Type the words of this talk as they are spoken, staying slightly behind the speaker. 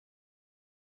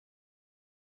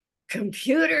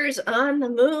Computers on the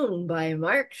Moon by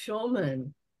Mark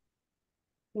Schulman.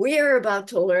 We are about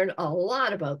to learn a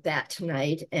lot about that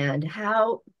tonight and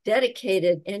how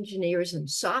dedicated engineers and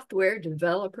software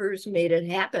developers made it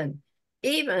happen,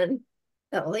 even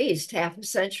at least half a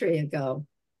century ago.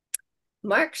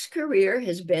 Mark's career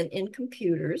has been in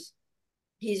computers.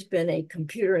 He's been a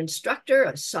computer instructor,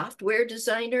 a software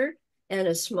designer, and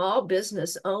a small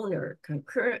business owner.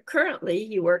 Currently,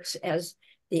 he works as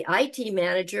the IT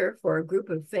manager for a group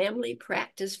of family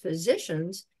practice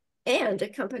physicians and a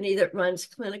company that runs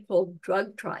clinical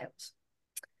drug trials.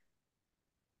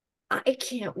 I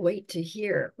can't wait to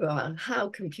hear how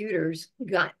computers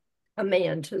got a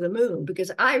man to the moon,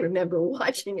 because I remember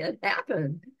watching it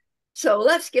happen. So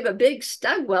let's give a big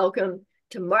STUG welcome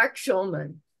to Mark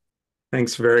Schulman.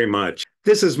 Thanks very much.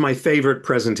 This is my favorite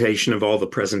presentation of all the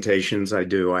presentations I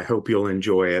do. I hope you'll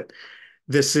enjoy it.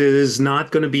 This is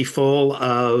not going to be full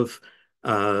of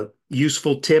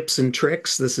useful tips and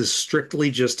tricks. This is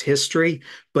strictly just history.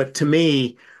 But to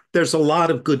me, there's a lot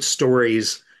of good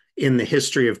stories in the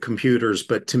history of computers.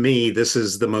 But to me, this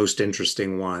is the most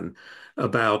interesting one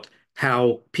about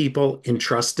how people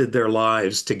entrusted their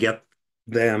lives to get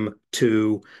them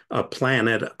to a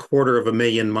planet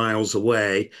 250,000 miles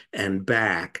away and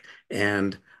back.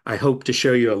 And I hope to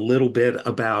show you a little bit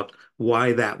about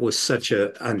why that was such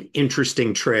an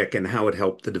interesting trick and how it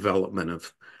helped the development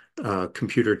of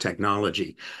computer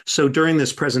technology. So during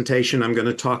this presentation, I'm going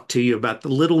to talk to you about the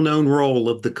little known role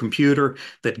of the computer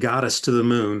that got us to the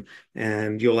moon,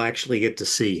 and you'll actually get to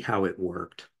see how it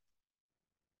worked.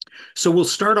 So we'll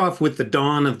start off with the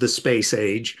dawn of the space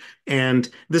age. And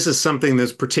this is something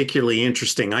that's particularly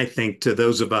interesting, I think, to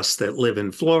those of us that live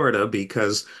in Florida,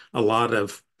 because a lot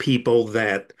of people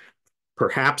that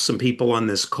perhaps some people on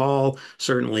this call,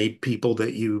 certainly people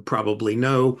that you probably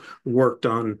know, worked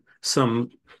on some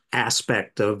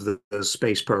aspect of the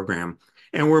space program.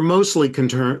 And we're mostly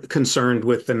concerned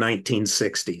with the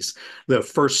 1960s. The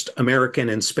first American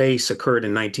in space occurred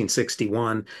in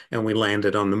 1961, and we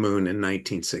landed on the moon in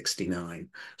 1969.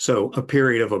 So a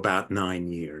period of about 9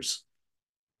 years.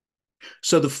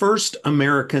 So the first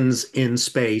Americans in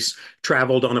space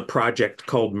traveled on a project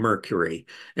called Mercury,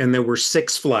 and there were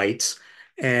 6 flights,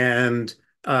 and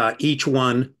each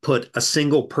one put a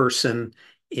single person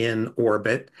in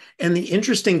orbit. And the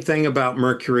interesting thing about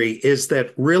Mercury is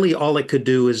that really all it could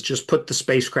do is just put the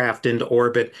spacecraft into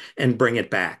orbit and bring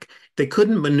it back. They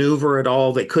couldn't maneuver at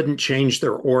all. They couldn't change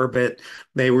their orbit.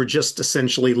 They were just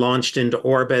essentially launched into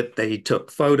orbit. They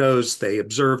took photos, they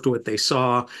observed what they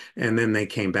saw, and then they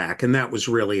came back. And that was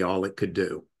really all it could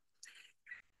do.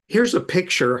 Here's a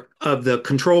picture of the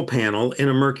control panel in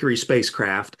a Mercury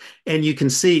spacecraft, and you can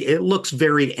see it looks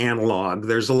very analog.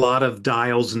 There's a lot of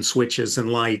dials and switches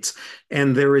and lights,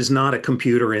 and there is not a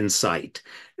computer in sight.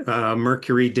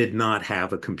 Mercury did not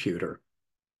have a computer.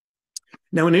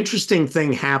 Now, an interesting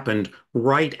thing happened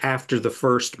right after the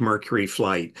first Mercury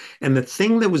flight. And the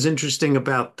thing that was interesting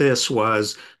about this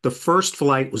was the first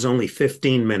flight was only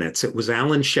 15 minutes. It was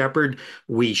Alan Shepard.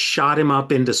 We shot him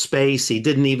up into space. He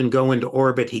didn't even go into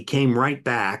orbit. He came right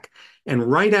back.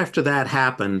 And right after that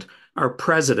happened, our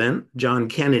president, John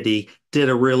Kennedy, did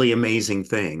a really amazing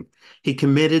thing. He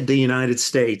committed the United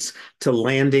States to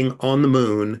landing on the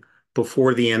moon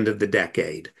before the end of the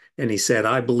decade. And he said,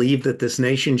 I believe that this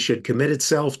nation should commit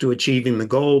itself to achieving the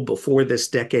goal before this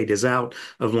decade is out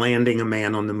of landing a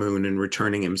man on the moon and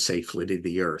returning him safely to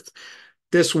the Earth.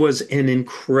 This was an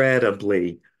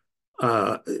incredibly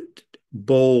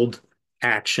bold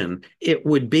action. It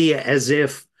would be as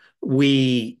if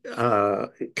we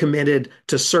committed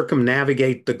to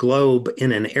circumnavigate the globe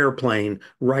in an airplane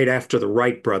right after the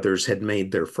Wright brothers had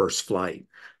made their first flight.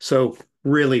 So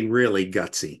really, really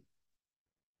gutsy.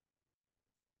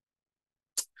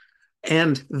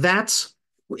 And that's,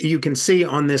 you can see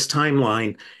on this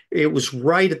timeline, it was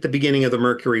right at the beginning of the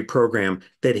Mercury program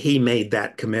that he made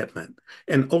that commitment.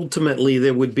 And ultimately,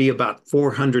 there would be about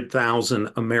 400,000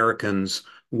 Americans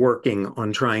working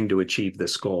on trying to achieve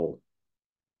this goal.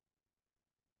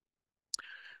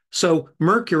 So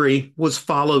Mercury was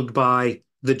followed by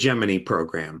the Gemini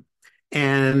program.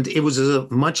 And it was a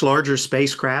much larger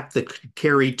spacecraft that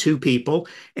carried 2 people,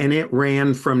 and it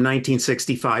ran from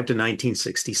 1965 to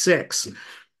 1966.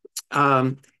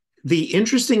 The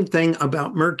interesting thing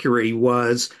about Mercury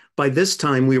was by this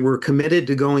time we were committed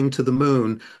to going to the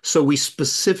moon, so we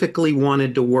specifically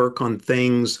wanted to work on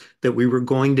things that we were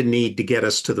going to need to get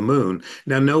us to the moon.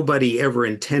 Now, nobody ever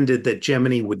intended that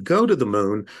Gemini would go to the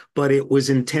moon, but it was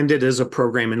intended as a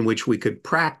program in which we could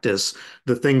practice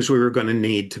the things we were going to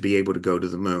need to be able to go to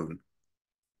the moon.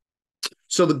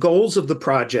 So the goals of the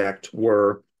project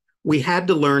were we had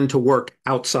to learn to work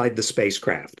outside the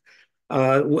spacecraft.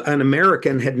 An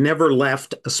American had never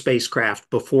left a spacecraft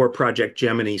before Project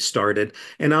Gemini started.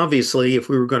 And obviously, if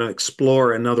we were going to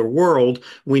explore another world,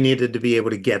 we needed to be able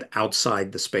to get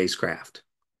outside the spacecraft.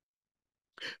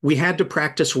 We had to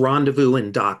practice rendezvous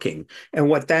and docking. And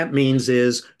what that means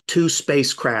is two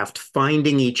spacecraft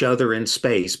finding each other in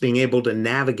space, being able to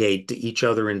navigate to each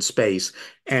other in space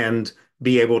and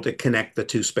be able to connect the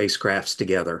two spacecrafts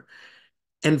together.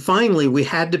 And finally, we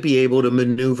had to be able to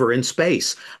maneuver in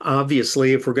space.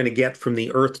 Obviously, if we're going to get from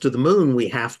the Earth to the moon, we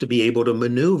have to be able to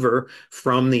maneuver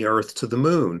from the Earth to the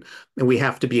moon. And we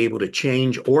have to be able to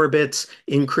change orbits,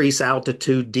 increase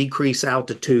altitude, decrease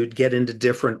altitude, get into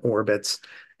different orbits.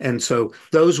 And so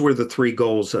those were the three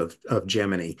goals of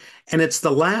Gemini. And it's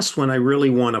the last one I really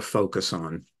want to focus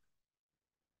on.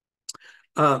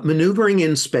 Maneuvering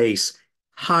in space,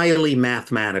 highly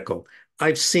mathematical.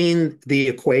 I've seen the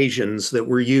equations that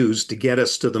were used to get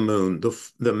us to the moon,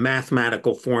 the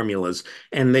mathematical formulas,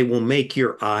 and they will make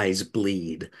your eyes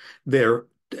bleed. They're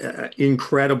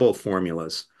incredible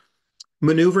formulas.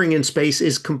 Maneuvering in space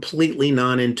is completely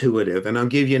non-intuitive, and I'll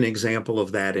give you an example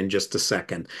of that in just a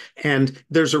second. And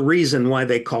there's a reason why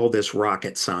they call this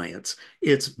rocket science.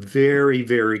 It's very,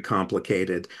 very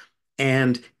complicated,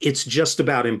 and it's just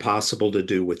about impossible to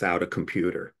do without a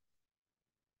computer.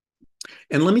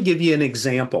 And let me give you an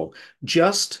example.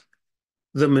 Just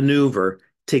the maneuver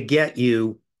to get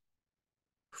you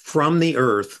from the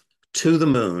Earth to the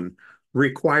moon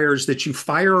requires that you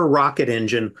fire a rocket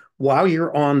engine while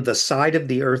you're on the side of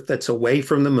the Earth that's away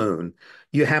from the moon.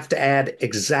 You have to add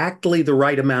exactly the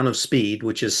right amount of speed,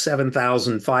 which is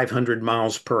 7,500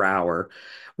 miles per hour,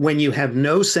 when you have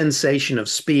no sensation of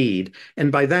speed.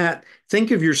 And by that,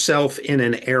 think of yourself in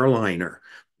an airliner.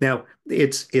 Now,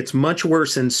 it's much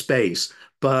worse in space,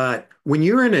 but when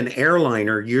you're in an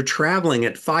airliner, you're traveling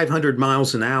at 500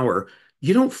 miles an hour.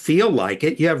 You don't feel like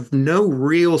it. You have no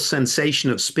real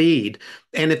sensation of speed.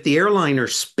 And if the airliner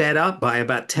sped up by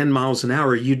about 10 miles an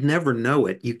hour, you'd never know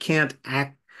it. You can't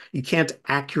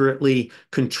accurately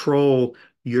control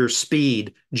your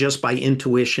speed just by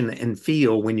intuition and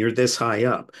feel when you're this high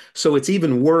up. So it's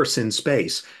even worse in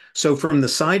space. So from the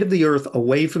side of the Earth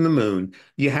away from the moon,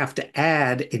 you have to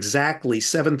add exactly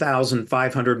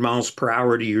 7,500 miles per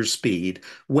hour to your speed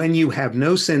when you have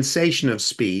no sensation of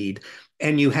speed.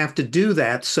 And you have to do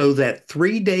that so that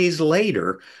 3 days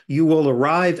later, you will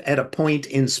arrive at a point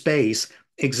in space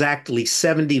exactly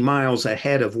 70 miles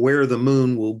ahead of where the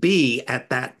moon will be at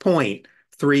that point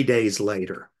 3 days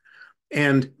later.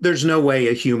 And there's no way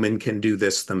a human can do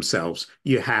this themselves.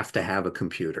 You have to have a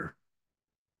computer.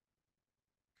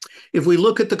 If we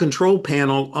look at the control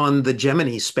panel on the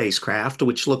Gemini spacecraft,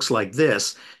 which looks like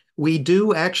this, we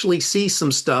do actually see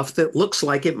some stuff that looks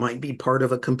like it might be part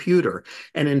of a computer.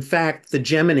 And in fact, the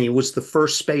Gemini was the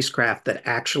first spacecraft that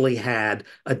actually had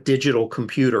a digital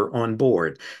computer on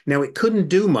board. Now, it couldn't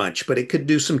do much, but it could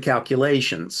do some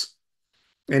calculations.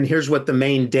 And here's what the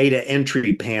main data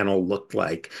entry panel looked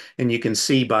like. And you can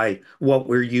see by what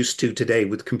we're used to today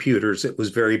with computers, it was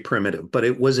very primitive, but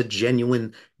it was a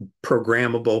genuine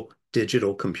programmable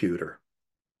digital computer.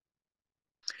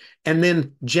 And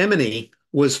then Gemini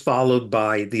was followed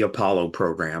by the Apollo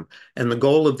program. And the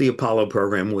goal of the Apollo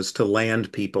program was to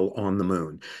land people on the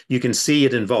moon. You can see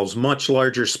it involves much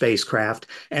larger spacecraft,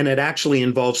 and it actually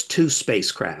involves two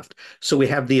spacecraft. So we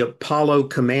have the Apollo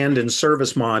Command and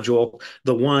Service Module,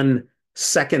 the one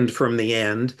second from the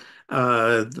end,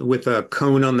 with a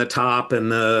cone on the top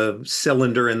and the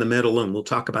cylinder in the middle. And we'll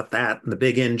talk about that, and the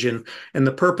big engine. And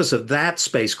the purpose of that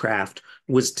spacecraft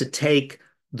was to take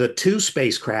the two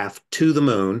spacecraft to the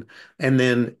moon, and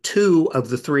then two of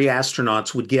the three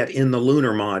astronauts would get in the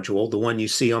Lunar Module, the one you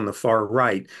see on the far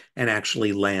right, and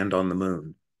actually land on the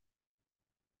moon.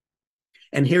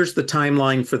 And here's the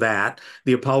timeline for that.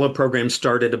 The Apollo program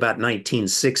started about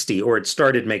 1960, or it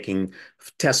started making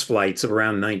test flights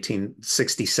around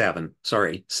 1967,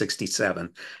 67,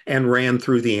 and ran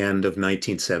through the end of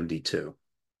 1972.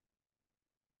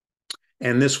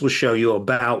 And this will show you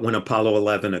about when Apollo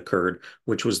 11 occurred,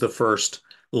 which was the first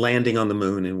landing on the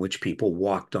moon in which people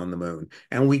walked on the moon.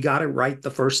 And we got it right the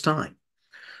first time.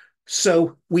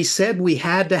 So we said we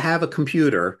had to have a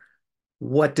computer.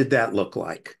 What did that look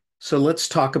like? So let's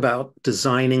talk about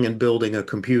designing and building a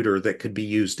computer that could be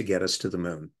used to get us to the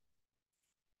moon.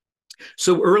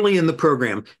 So early in the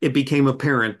program, it became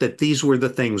apparent that these were the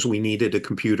things we needed a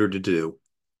computer to do.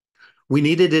 We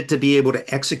needed it to be able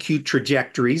to execute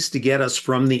trajectories to get us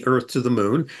from the Earth to the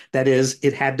moon. That is,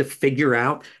 it had to figure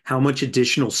out how much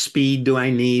additional speed do I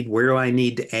need, where do I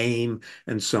need to aim,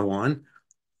 and so on.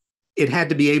 It had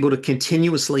to be able to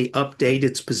continuously update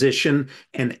its position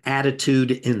and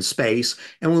attitude in space.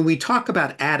 And when we talk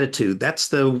about attitude, that's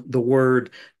the word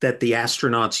that the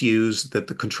astronauts used, that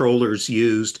the controllers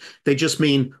used. They just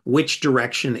mean which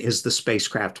direction is the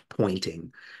spacecraft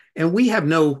pointing. And we have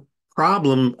no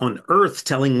problem on Earth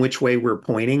telling which way we're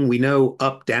pointing. We know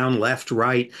up, down, left,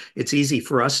 right. It's easy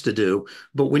for us to do.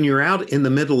 But when you're out in the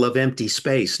middle of empty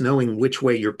space, knowing which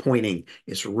way you're pointing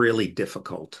is really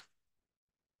difficult.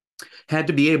 Had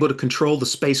to be able to control the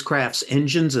spacecraft's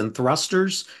engines and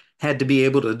thrusters, had to be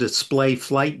able to display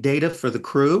flight data for the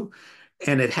crew,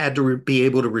 and it had to be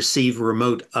able to receive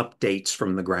remote updates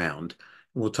from the ground.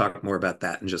 We'll talk more about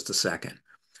that in just a second.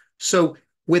 So,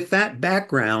 with that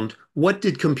background, what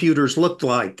did computers look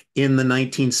like in the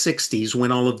 1960s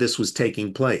when all of this was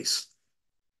taking place?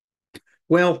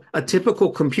 Well, a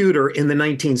typical computer in the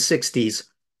 1960s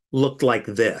looked like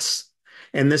this.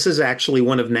 And this is actually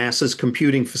one of NASA's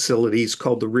computing facilities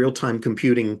called the Real-Time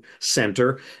Computing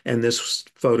Center. And this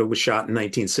photo was shot in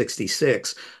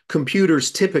 1966. Computers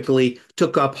typically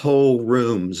took up whole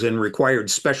rooms and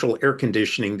required special air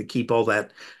conditioning to keep all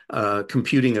that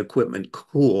computing equipment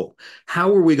cool. How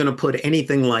are we going to put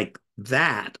anything like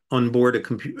that on board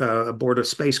a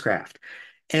spacecraft?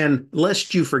 And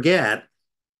lest you forget,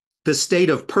 the state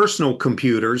of personal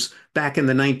computers back in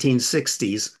the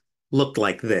 1960s looked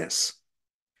like this.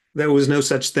 There was no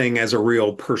such thing as a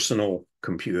real personal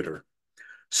computer.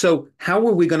 So, how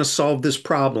are we going to solve this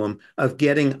problem of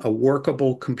getting a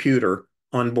workable computer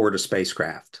on board a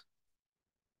spacecraft?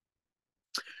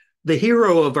 The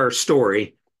hero of our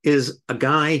story is a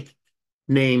guy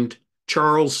named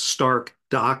Charles Stark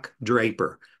Doc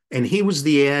Draper, and he was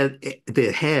the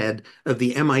head of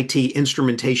the MIT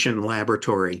Instrumentation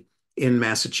Laboratory in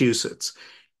Massachusetts.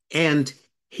 And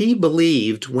he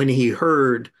believed when he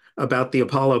heard about the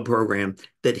Apollo program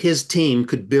that his team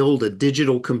could build a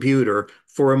digital computer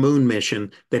for a moon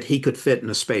mission that he could fit in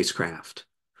a spacecraft.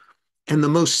 And the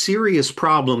most serious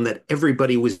problem that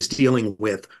everybody was dealing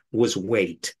with was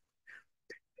weight.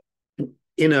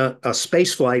 In a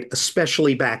space flight,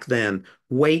 especially back then,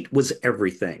 weight was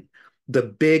everything. The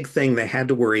big thing they had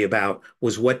to worry about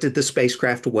was what did the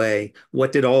spacecraft weigh?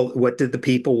 What did the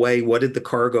people weigh? What did the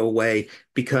cargo weigh?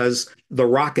 Because the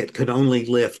rocket could only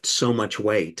lift so much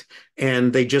weight.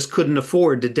 And they just couldn't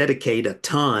afford to dedicate a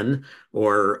ton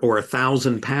or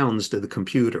 1,000 pounds to the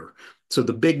computer. So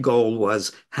the big goal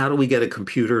was, how do we get a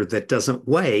computer that doesn't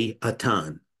weigh a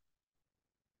ton?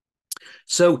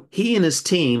 So he and his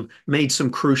team made some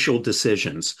crucial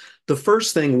decisions. The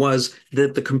first thing was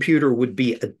that the computer would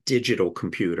be a digital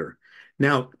computer.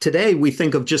 Now, today we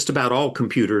think of just about all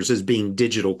computers as being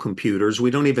digital computers.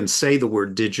 We don't even say the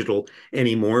word digital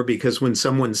anymore because when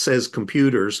someone says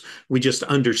computers, we just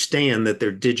understand that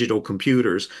they're digital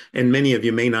computers. And many of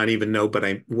you may not even know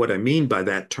what I mean by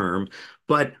that term.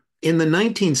 But in the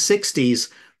 1960s,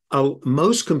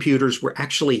 most computers were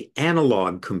actually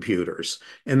analog computers,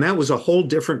 and that was a whole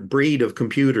different breed of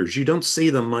computers. You don't see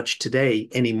them much today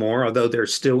anymore, although they're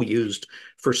still used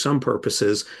for some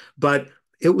purposes. But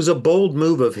it was a bold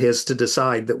move of his to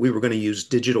decide that we were going to use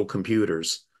digital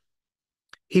computers.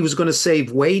 He was going to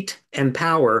save weight and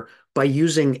power by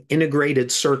using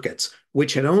integrated circuits,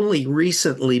 which had only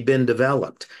recently been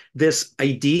developed. This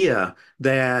idea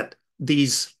that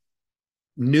these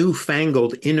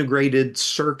newfangled integrated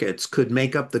circuits could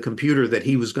make up the computer that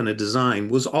he was going to design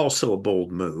was also a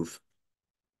bold move.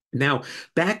 Now,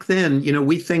 back then,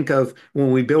 we think of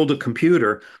when we build a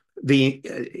computer, the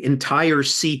entire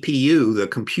CPU, the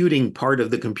computing part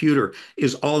of the computer,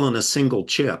 is all on a single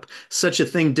chip. Such a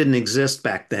thing didn't exist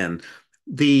back then.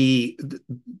 The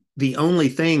only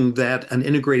thing that an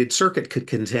integrated circuit could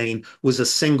contain was a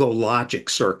single logic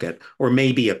circuit, or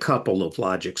maybe a couple of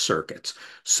logic circuits.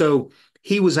 So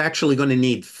he was actually going to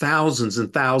need thousands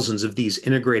and thousands of these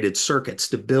integrated circuits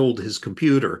to build his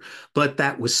computer, but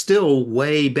that was still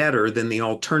way better than the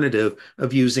alternative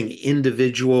of using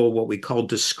individual, what we call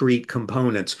discrete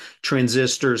components,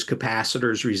 transistors,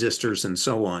 capacitors, resistors, and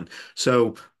so on.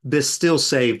 So this still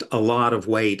saved a lot of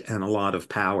weight and a lot of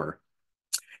power.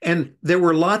 And there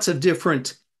were lots of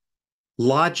different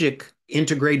logic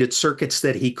integrated circuits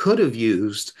that he could have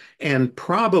used, and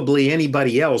probably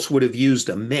anybody else would have used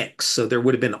a mix. So there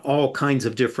would have been all kinds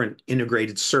of different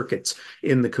integrated circuits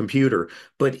in the computer.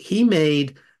 But he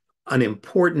made an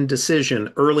important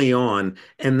decision early on,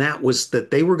 and that was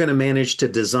that they were going to manage to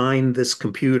design this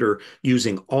computer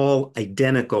using all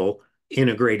identical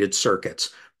integrated circuits.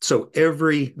 So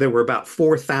there were about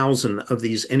 4,000 of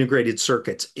these integrated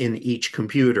circuits in each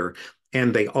computer,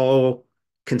 and they all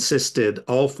consisted,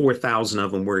 all 4,000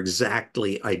 of them were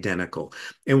exactly identical.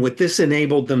 And what this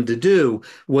enabled them to do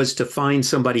was to find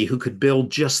somebody who could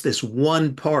build just this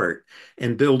one part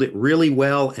and build it really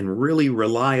well and really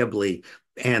reliably,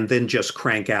 and then just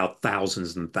crank out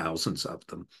thousands and thousands of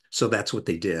them. So that's what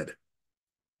they did.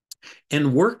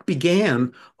 And work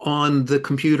began on the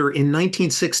computer in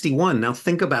 1961. Now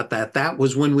think about that. That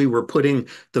was when we were putting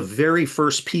the very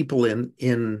first people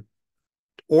in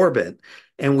orbit.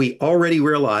 And we already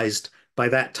realized by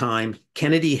that time,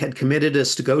 Kennedy had committed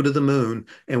us to go to the moon.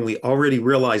 And we already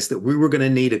realized that we were going to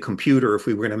need a computer if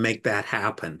we were going to make that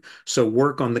happen. So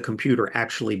work on the computer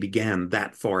actually began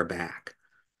that far back.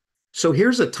 So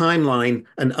here's a timeline,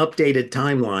 an updated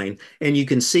timeline, and you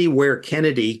can see where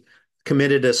Kennedy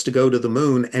committed us to go to the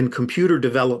moon, and computer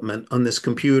development on this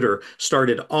computer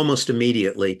started almost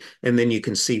immediately. And then you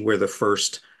can see where the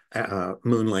first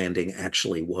moon landing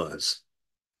actually was.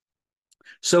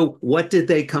 So what did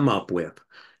they come up with?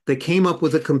 They came up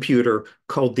with a computer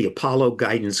called the Apollo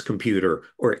Guidance Computer,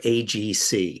 or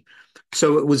AGC.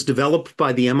 So it was developed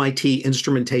by the MIT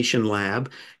Instrumentation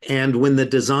Lab. And when the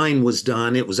design was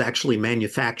done, it was actually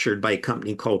manufactured by a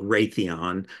company called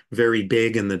Raytheon, very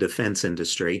big in the defense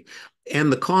industry.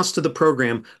 And the cost of the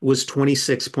program was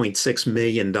 $26.6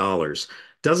 million.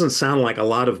 Doesn't sound like a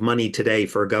lot of money today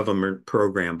for a government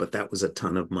program, but that was a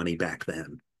ton of money back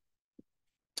then.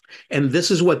 And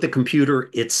this is what the computer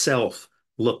itself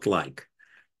looked like.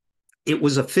 It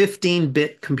was a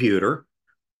 15-bit computer.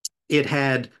 It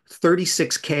had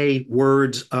 36K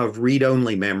words of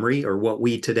read-only memory, or what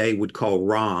we today would call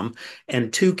ROM,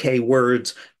 and 2K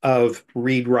words of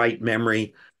read-write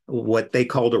memory, what they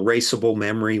called erasable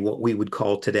memory, what we would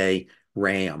call today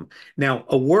RAM. Now,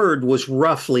 a word was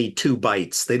roughly 2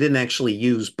 bytes. They didn't actually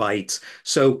use bytes.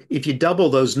 So if you double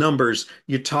those numbers,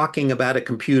 you're talking about a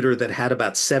computer that had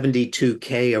about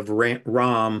 72K of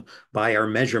ROM by our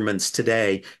measurements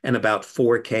today and about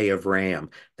 4K of RAM.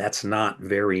 That's not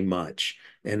very much.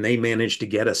 And they managed to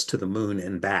get us to the moon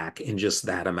and back in just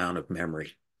that amount of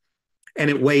memory. And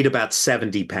it weighed about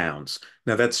 70 pounds.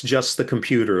 Now, that's just the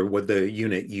computer with the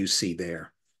unit you see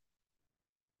there.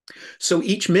 So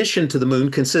each mission to the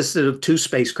moon consisted of 2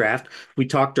 spacecraft. We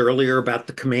talked earlier about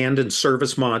the Command and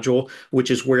Service Module, which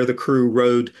is where the crew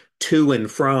rode to and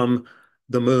from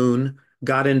the moon,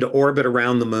 got into orbit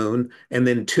around the moon, and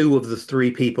then 2 of the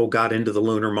 3 people got into the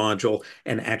Lunar Module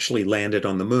and actually landed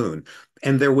on the moon.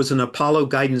 And there was an Apollo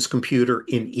guidance computer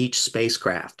in each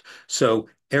spacecraft. So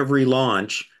every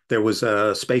launch, there was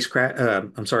a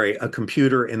a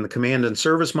computer in the Command and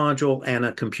Service Module and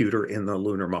a computer in the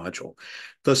Lunar Module.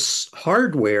 The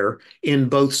hardware in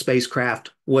both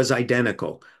spacecraft was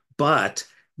identical, but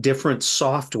different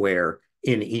software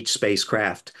in each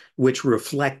spacecraft, which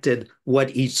reflected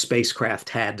what each spacecraft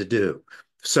had to do.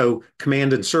 So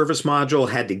Command and Service Module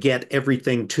had to get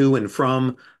everything to and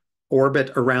from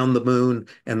orbit around the moon,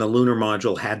 and the Lunar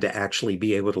Module had to actually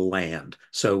be able to land.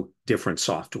 So different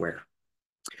software.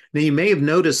 Now, you may have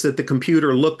noticed that the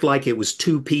computer looked like it was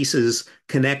 2 pieces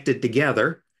connected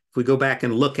together. If we go back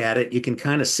and look at it, you can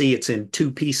kind of see it's in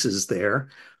 2 pieces there.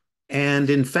 And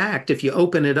in fact, if you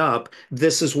open it up,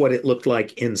 this is what it looked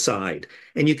like inside.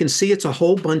 And you can see it's a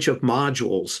whole bunch of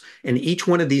modules, and each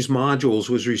one of these modules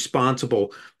was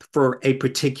responsible for a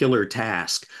particular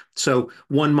task. So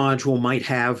one module might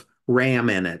have RAM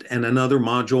in it, and another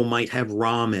module might have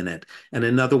ROM in it, and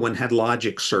another one had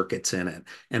logic circuits in it,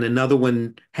 and another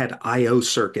one had I/O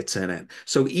circuits in it.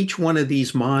 So each one of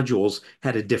these modules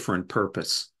had a different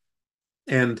purpose.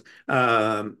 And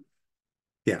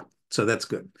yeah, so that's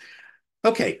good.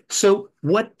 Okay, so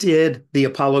what did the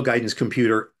Apollo guidance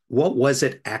computer, what was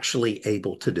it actually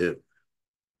able to do?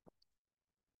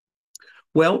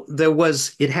 Well,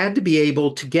 it had to be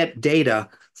able to get data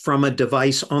from a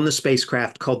device on the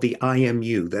spacecraft called the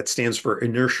IMU. That stands for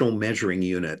Inertial Measuring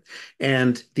Unit.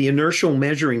 And the Inertial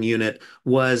Measuring Unit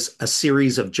was a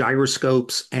series of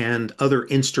gyroscopes and other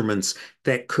instruments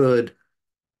that could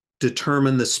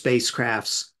determine the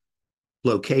spacecraft's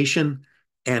location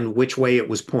and which way it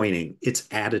was pointing, its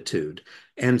attitude.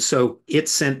 And so it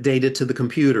sent data to the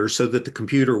computer so that the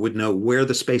computer would know where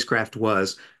the spacecraft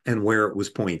was and where it was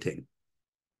pointing.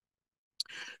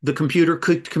 The computer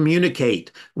could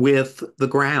communicate with the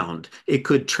ground. It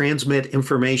could transmit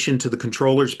information to the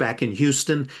controllers back in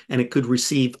Houston, and it could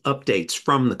receive updates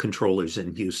from the controllers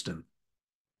in Houston.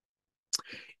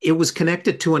 It was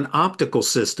connected to an optical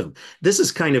system. This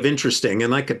is kind of interesting,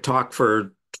 and I could talk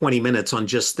for 20 minutes on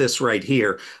just this right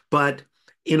here, but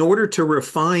In order to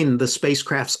refine the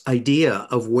spacecraft's idea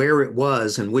of where it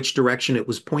was and which direction it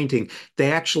was pointing,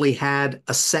 they actually had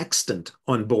a sextant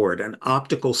on board, an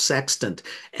optical sextant,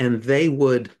 and they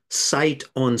would sight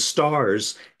on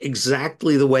stars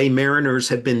exactly the way mariners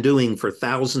had been doing for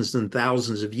thousands and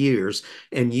thousands of years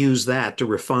and use that to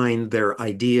refine their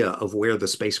idea of where the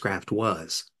spacecraft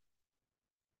was.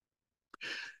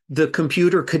 The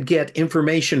computer could get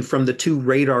information from the two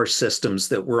radar systems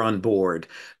that were on board.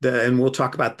 And we'll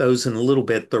talk about those in a little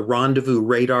bit. The rendezvous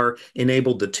radar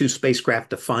enabled the two spacecraft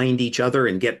to find each other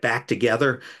and get back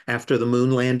together after the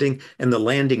moon landing. And the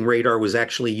landing radar was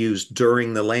actually used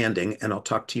during the landing. And I'll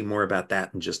talk to you more about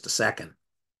that in just a second.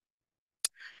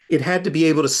 It had to be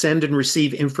able to send and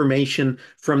receive information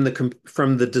from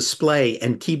the display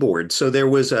and keyboard. So there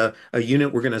was a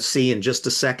unit we're going to see in just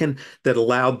a second that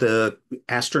allowed the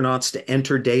astronauts to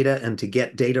enter data and to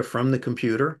get data from the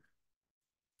computer.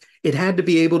 It had to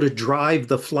be able to drive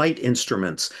the flight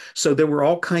instruments. So there were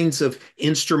all kinds of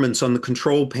instruments on the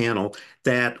control panel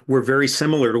that were very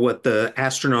similar to what the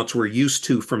astronauts were used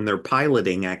to from their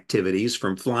piloting activities,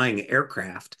 from flying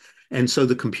aircraft. And so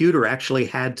the computer actually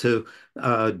had to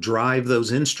drive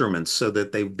those instruments so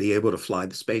that they would be able to fly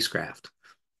the spacecraft.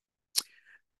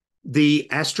 The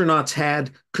astronauts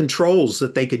had controls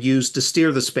that they could use to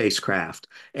steer the spacecraft,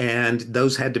 and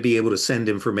those had to be able to send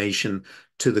information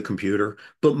to the computer.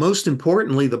 But most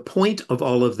importantly, the point of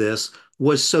all of this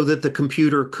was so that the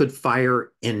computer could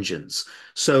fire engines.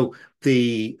 So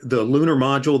the lunar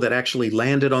module that actually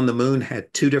landed on the moon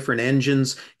had two different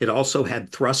engines. It also had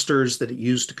thrusters that it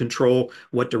used to control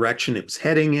what direction it was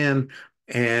heading in.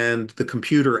 And the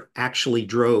computer actually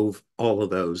drove all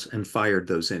of those and fired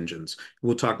those engines.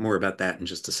 We'll talk more about that in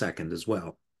just a second as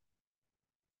well.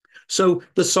 So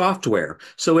the software.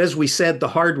 So as we said, the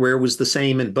hardware was the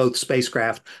same in both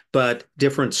spacecraft, but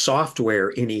different software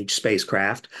in each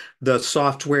spacecraft. The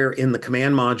software in the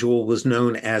command module was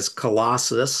known as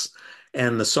Colossus,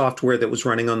 and the software that was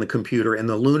running on the computer in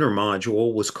the lunar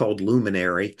module was called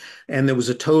Luminary. And there was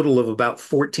a total of about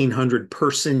 1,400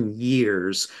 person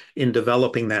years in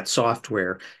developing that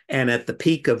software. And at the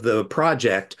peak of the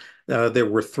project, there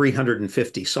were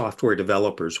 350 software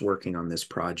developers working on this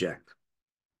project.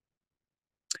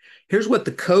 Here's what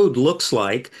the code looks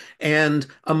like. And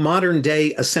a modern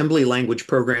day assembly language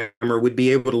programmer would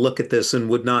be able to look at this and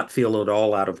would not feel at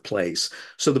all out of place.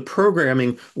 So the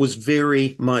programming was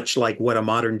very much like what a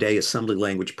modern day assembly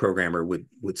language programmer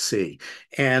would see.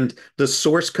 And the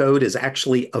source code is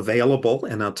actually available.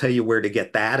 And I'll tell you where to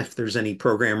get that if there's any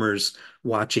programmers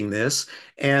watching this.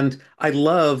 And I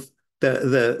love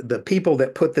the people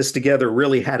that put this together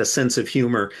really had a sense of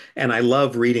humor. And I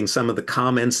love reading some of the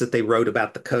comments that they wrote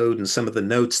about the code and some of the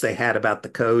notes they had about the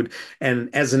code. And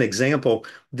as an example,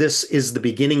 this is the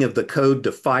beginning of the code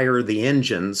to fire the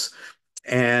engines.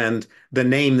 And the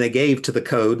name they gave to the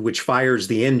code, which fires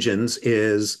the engines,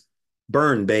 is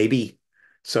Burn, baby.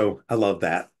 So I love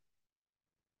that.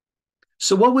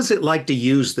 So what was it like to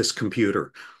use this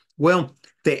computer? Well,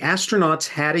 the astronauts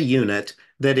had a unit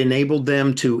that enabled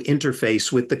them to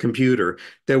interface with the computer.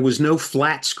 There was no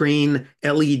flat screen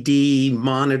LED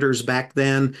monitors back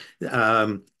then.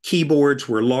 Keyboards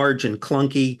were large and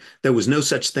clunky. There was no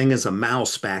such thing as a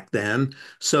mouse back then.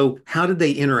 So how did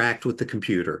they interact with the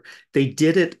computer? They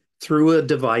did it through a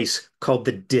device called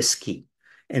the DSKY.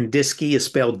 And DSKY is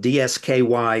spelled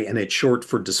D-S-K-Y, and it's short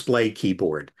for display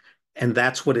keyboard. And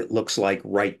that's what it looks like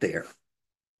right there.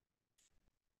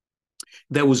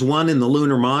 There was one in the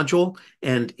lunar module,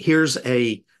 and here's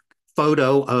a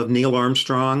photo of Neil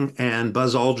Armstrong and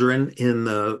Buzz Aldrin in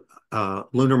the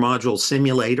lunar module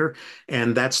simulator,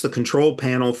 and that's the control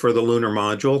panel for the lunar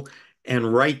module.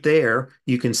 And right there,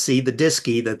 you can see the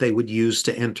DSKY that they would use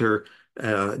to enter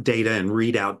data and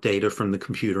read out data from the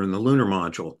computer in the lunar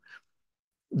module.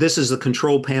 This is the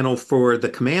control panel for the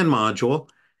command module,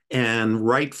 and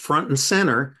right front and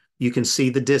center, you can see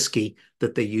the DSKY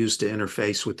that they use to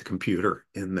interface with the computer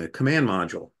in the command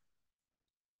module.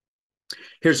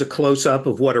 Here's a close-up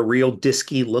of what a real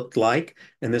DSKY looked like,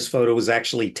 and this photo was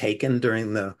actually taken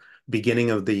during the beginning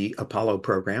of the Apollo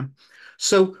program.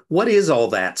 So what is all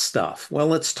that stuff? Well,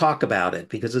 let's talk about it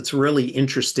because it's really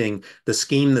interesting, the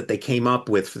scheme that they came up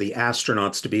with for the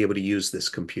astronauts to be able to use this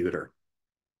computer.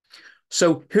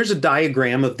 So here's a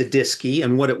diagram of the DSKY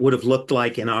and what it would have looked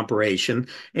like in operation.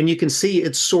 And you can see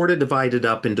it's sort of divided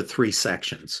up into three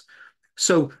sections.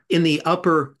 So in the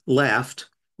upper left,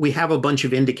 we have a bunch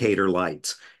of indicator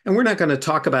lights. And we're not going to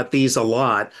talk about these a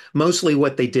lot. Mostly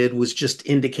what they did was just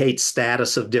indicate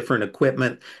status of different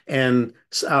equipment. And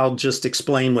I'll just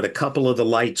explain what a couple of the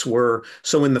lights were.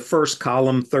 So in the first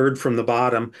column, third from the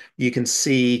bottom, you can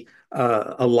see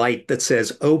a light that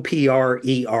says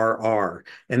OPRERR,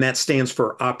 and that stands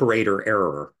for operator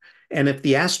error. And if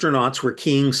the astronauts were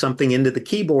keying something into the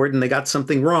keyboard and they got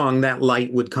something wrong, that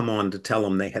light would come on to tell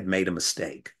them they had made a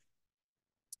mistake.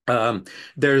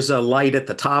 There's a light at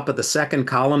the top of the second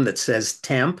column that says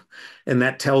temp, and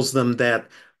that tells them that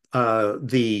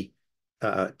the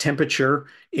temperature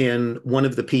in one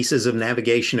of the pieces of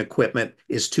navigation equipment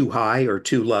is too high or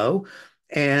too low.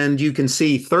 And you can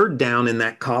see third down in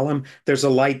that column, there's a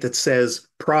light that says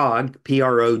prog,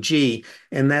 P-R-O-G,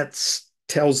 and that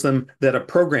tells them that a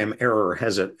program error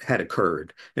had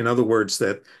occurred. In other words,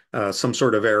 that some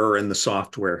sort of error in the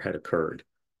software had occurred.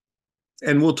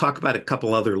 And we'll talk about a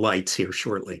couple other lights here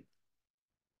shortly.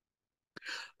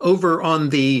 Over on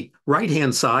the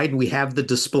right-hand side, we have the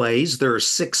displays. There are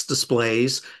 6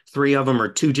 displays. 3 of them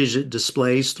are 2-digit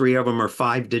displays. 3 of them are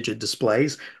 5-digit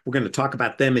displays. We're going to talk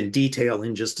about them in detail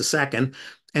in just a second.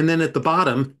 And then at the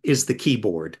bottom is the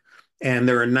keyboard. And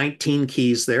there are 19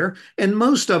 keys there. And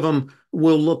most of them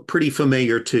will look pretty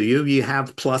familiar to you. You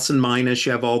have plus and minus.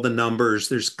 You have all the numbers.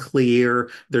 There's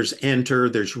clear. There's enter.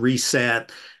 There's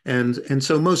reset. And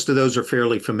so most of those are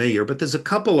fairly familiar, but there's a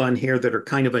couple on here that are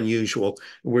kind of unusual.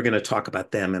 We're going to talk about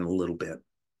them in a little bit.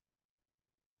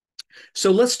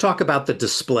 So let's talk about the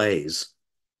displays.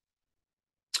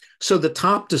 So the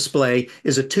top display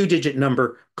is a 2-digit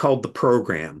number called the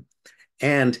program.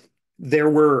 And there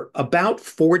were about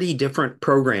 40 different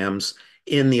programs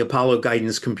in the Apollo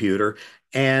guidance computer,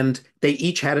 and they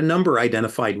each had a number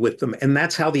identified with them. And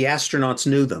that's how the astronauts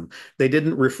knew them. They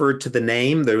didn't refer to the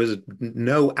name. There was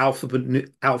no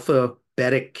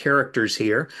alphabetic characters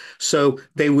here. So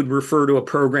they would refer to a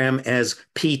program as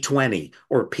P20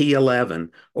 or P11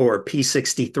 or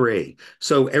P63.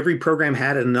 So every program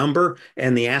had a number,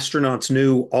 and the astronauts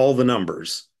knew all the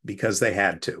numbers because they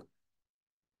had to.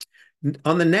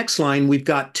 On the next line, we've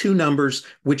got 2 numbers,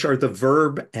 which are the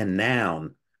verb and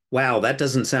noun. Wow, that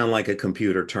doesn't sound like a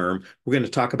computer term. We're going to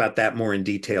talk about that more in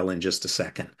detail in just a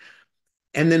second.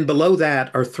 And then below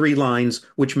that are 3 lines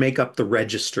which make up the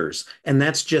registers. And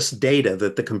that's just data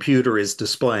that the computer is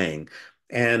displaying.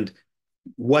 And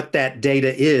what that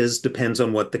data is depends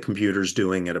on what the computer's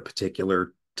doing at a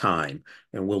particular time.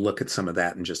 And we'll look at some of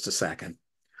that in just a second.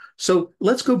 So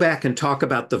let's go back and talk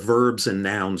about the verbs and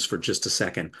nouns for just a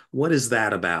second. What is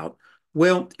that about?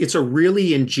 Well, it's a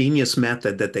really ingenious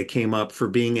method that they came up for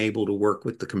being able to work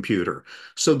with the computer.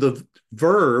 So the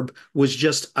verb was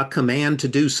just a command to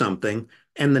do something,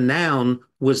 and the noun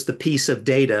was the piece of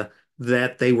data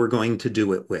that they were going to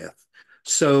do it with.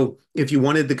 So if you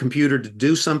wanted the computer to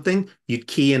do something, you'd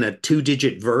key in a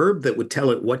 2-digit verb that would tell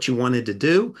it what you wanted to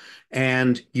do,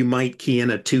 and you might key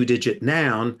in a 2-digit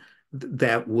noun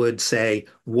that would say,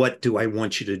 what do I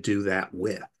want you to do that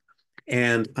with?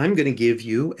 And I'm going to give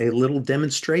you a little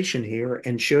demonstration here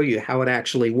and show you how it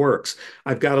actually works.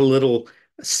 I've got a little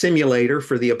simulator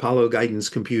for the Apollo guidance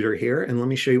computer here, and let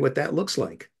me show you what that looks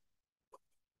like.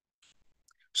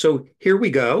 So here we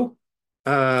go.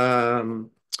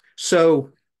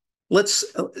 So let's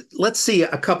see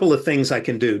a couple of things I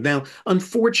can do. Now,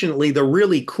 unfortunately, the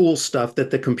really cool stuff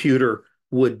that the computer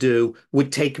would do would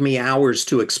take me hours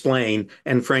to explain.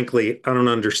 And frankly, I don't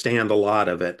understand a lot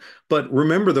of it. But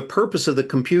remember, the purpose of the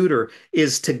computer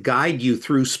is to guide you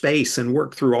through space and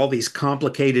work through all these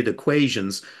complicated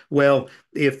equations. Well,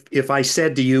 if I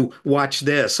said to you, watch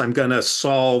this, I'm going to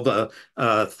solve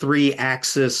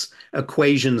 3-axis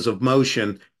equations of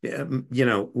motion,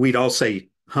 we'd all say,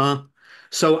 huh?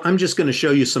 So I'm just going to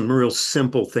show you some real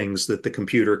simple things that the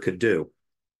computer could do.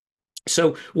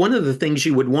 So one of the things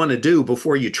you would want to do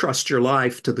before you trust your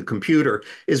life to the computer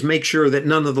is make sure that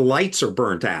none of the lights are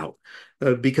burnt out.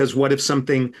 Because what if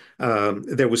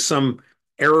there was some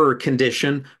error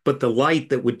condition, but the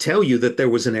light that would tell you that there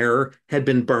was an error had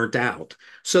been burnt out?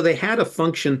 So they had a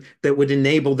function that would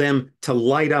enable them to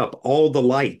light up all the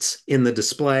lights in the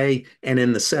display and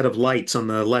in the set of lights on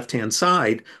the left-hand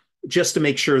side, just to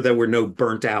make sure there were no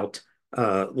burnt out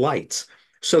lights.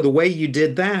 So the way you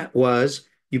did that was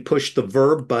you push the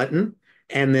verb button,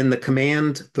 and then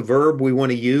the verb we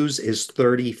want to use is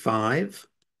 35.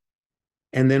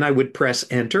 And then I would press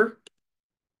enter,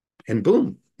 and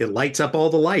boom, it lights up all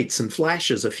the lights and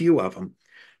flashes a few of them.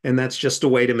 And that's just a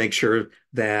way to make sure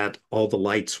that all the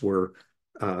lights were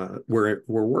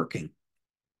working.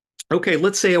 Okay,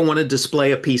 let's say I want to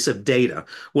display a piece of data.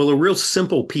 Well, a real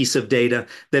simple piece of data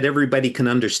that everybody can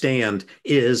understand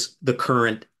is the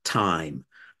current time.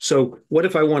 So what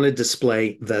if I want to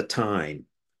display the time?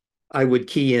 I would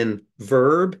key in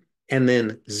verb and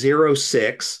then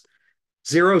 06.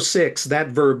 06, that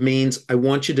verb means I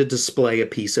want you to display a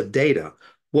piece of data.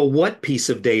 Well, what piece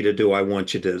of data do I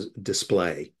want you to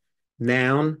display?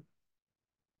 Noun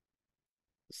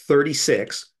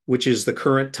 36, which is the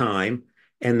current time,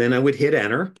 and then I would hit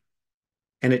enter,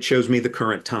 and it shows me the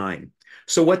current time.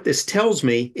 So what this tells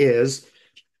me is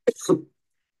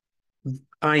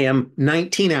I am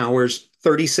 19 hours,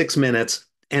 36 minutes,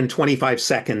 and 25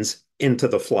 seconds into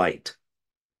the flight.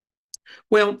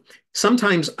 Well,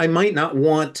 sometimes I might not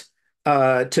want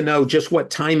to know just what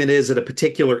time it is at a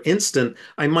particular instant.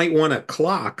 I might want a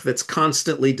clock that's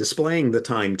constantly displaying the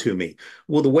time to me.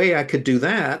 Well, the way I could do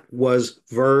that was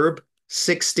verb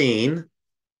 16,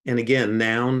 and again,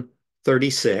 noun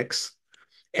 36.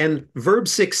 And verb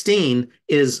 16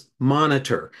 is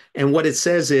monitor. And what it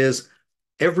says is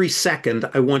every second,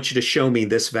 I want you to show me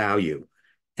this value.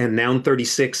 And noun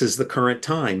 36 is the current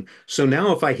time. So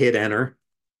now if I hit enter,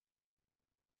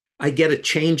 I get a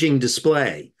changing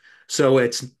display. So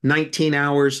it's 19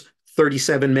 hours,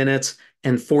 37 minutes,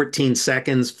 and 14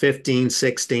 seconds, 15,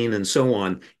 16, and so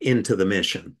on into the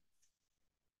mission.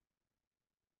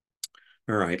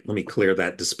 All right, let me clear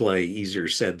that display. Easier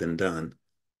said than done.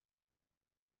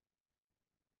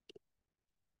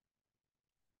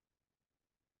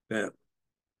 Yeah.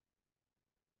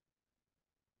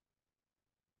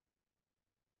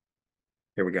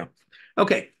 Here we go.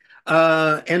 Okay.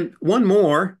 And one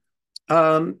more.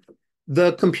 Um,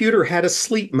 the computer had a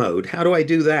sleep mode. How do I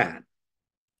do that?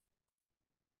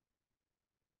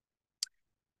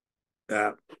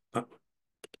 Uh, uh,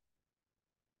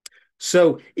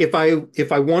 so if I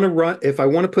want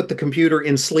to put the computer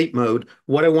in sleep mode,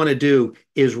 what I want to do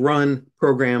is run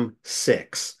program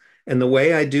 6. And the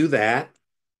way I do that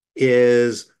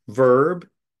is verb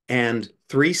and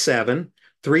 37.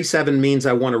 37 means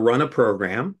I want to run a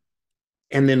program.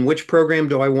 And then which program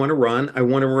do I want to run? I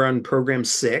want to run program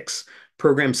 6.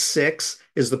 Program 6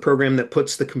 is the program that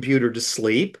puts the computer to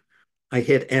sleep. I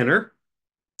hit enter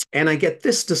and I get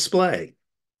this display.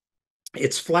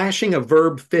 It's flashing a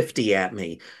verb 50 at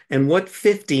me. And what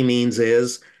 50 means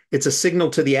is it's a signal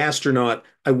to the astronaut,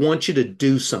 I want you to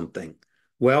do something.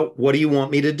 Well, what do you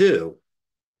want me to do?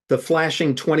 The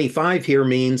flashing 25 here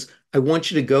means I want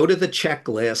you to go to the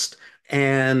checklist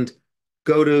and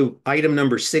go to item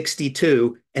number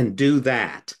 62 and do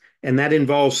that. And that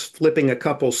involves flipping a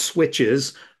couple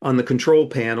switches on the control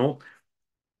panel.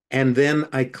 And then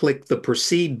I click the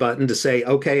proceed button to say,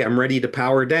 okay, I'm ready to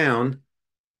power down.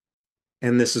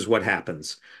 And this is what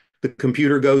happens. The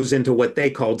computer goes into what they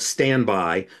called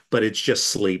standby, but it's just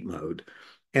sleep mode.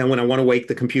 And when I want to wake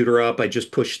the computer up, I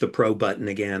just push the pro button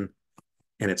again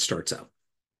and it starts up.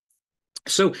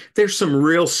 So there's some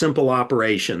real simple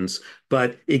operations,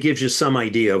 but it gives you some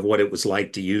idea of what it was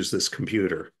like to use this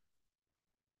computer.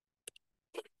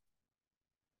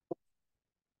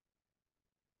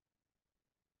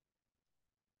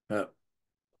 Uh,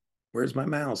 where's my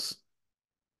mouse?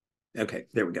 Okay,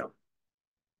 there we go.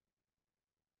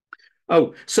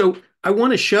 Oh, so I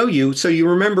want to show you. So you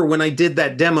remember when I did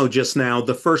that demo just now,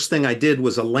 the first thing I did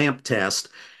was a lamp test.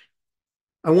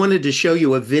 I wanted to show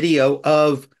you a video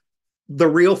of the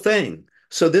real thing.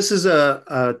 So this is a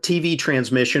TV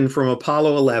transmission from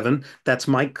Apollo 11. That's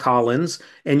Mike Collins.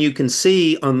 And you can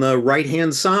see on the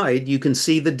right-hand side, you can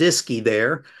see the disky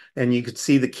there. And you can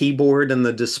see the keyboard and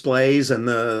the displays and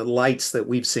the lights that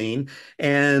we've seen.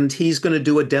 And he's going to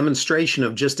do a demonstration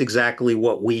of just exactly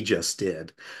what we just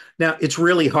did. Now, it's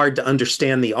really hard to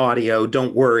understand the audio.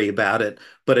 Don't worry about it.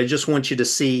 But I just want you to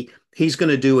see he's going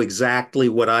to do exactly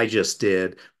what I just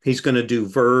did. He's going to do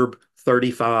verb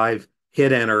 35,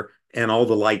 hit enter, and all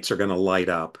the lights are going to light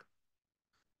up.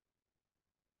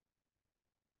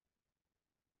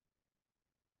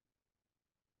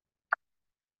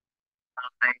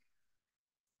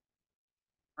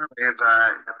 If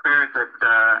appears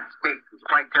that Steve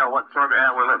can't tell what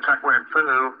program, well, looks like we're in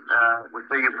foo. We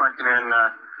see you punching in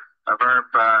a verb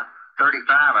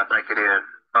 35, I think it is.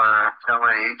 Tell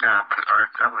me, or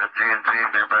tell me GNC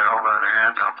and everybody hold on their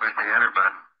hands. I'll push the enter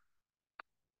button.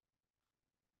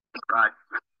 Right.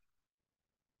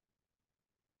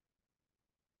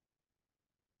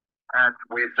 And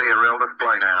we see a real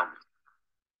display now.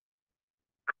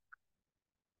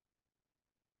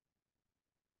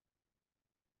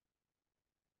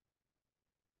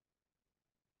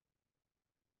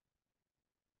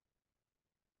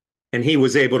 And he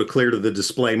was able to clear to the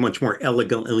display much more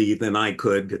elegantly than I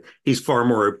could. He's far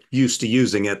more used to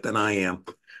using it than I am.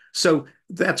 So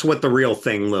That's what the real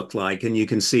thing looked like. And you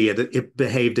can see it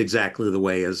behaved exactly the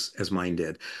way as mine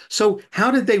did. So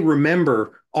how did they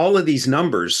remember all of these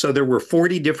numbers? So there were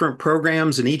 40 different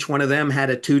programs and each one of them had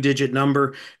a 2-digit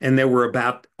number. And there were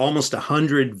about almost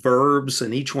 100 verbs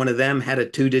and each one of them had a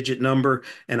 2-digit number,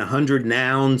 and 100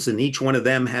 nouns and each one of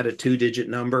them had a 2-digit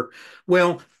number.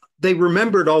 Well, they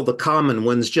remembered all the common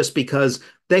ones just because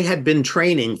they had been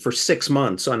training for 6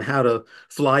 months on how to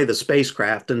fly the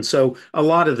spacecraft. And so a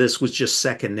lot of this was just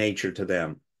second nature to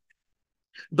them.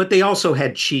 But they also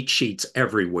had cheat sheets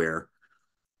everywhere.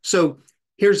 So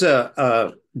here's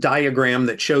a diagram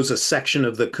that shows a section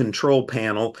of the control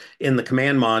panel in the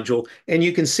command module. And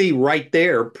you can see right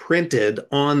there, printed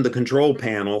on the control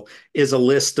panel, is a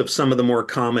list of some of the more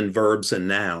common verbs and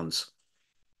nouns.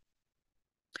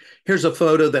 Here's a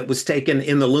photo that was taken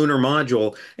in the Lunar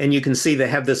Module, and you can see they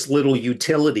have this little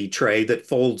utility tray that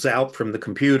folds out from the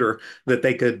computer that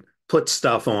they could put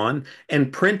stuff on,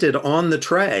 and printed on the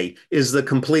tray is the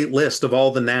complete list of all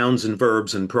the nouns and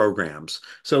verbs and programs.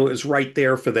 So it was right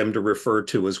there for them to refer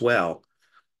to as well.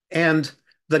 And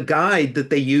the guide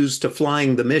that they used to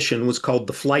flying the mission was called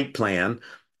the flight plan.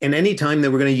 And anytime they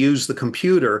were going to use the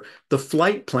computer, the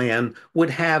flight plan would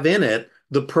have in it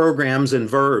the programs and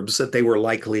verbs that they were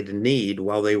likely to need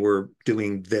while they were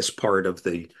doing this part of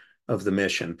the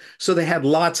mission. So they had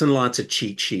lots and lots of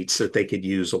cheat sheets that they could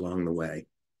use along the way.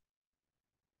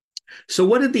 So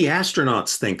what did the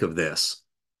astronauts think of this?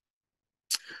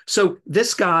 So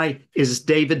this guy is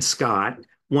David Scott,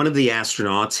 one of the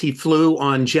astronauts. He flew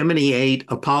on Gemini 8,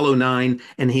 Apollo 9,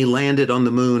 and he landed on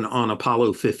the moon on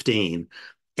Apollo 15.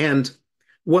 And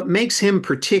what makes him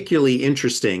particularly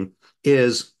interesting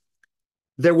is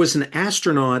there was an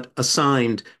astronaut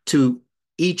assigned to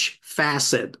each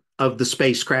facet of the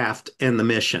spacecraft and the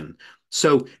mission.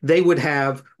 So they would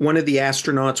have, one of the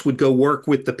astronauts would go work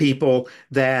with the people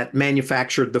that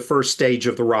manufactured the first stage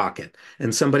of the rocket,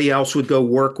 and somebody else would go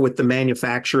work with the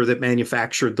manufacturer that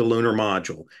manufactured the lunar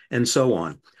module, and so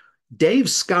on. Dave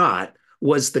Scott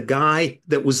was the guy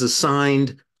that was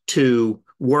assigned to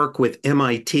work with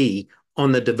MIT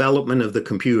on the development of the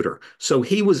computer. So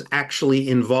he was actually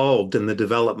involved in the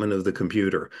development of the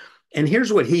computer. And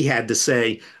here's what he had to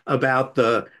say about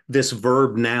this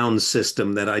verb noun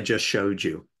system that I just showed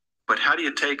you. But how do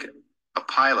you take a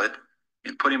pilot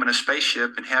and put him in a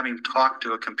spaceship and have him talk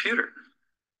to a computer?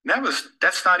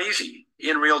 That's not easy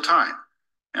in real time.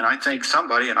 And I think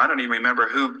somebody, and I don't even remember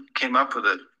who came up with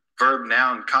a verb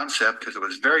noun concept, because it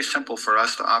was very simple for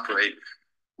us to operate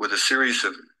with a series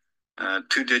of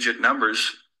 2-digit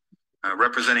numbers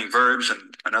representing verbs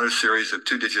and another series of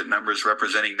 2-digit numbers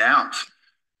representing nouns.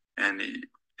 And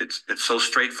it's so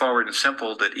straightforward and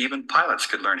simple that even pilots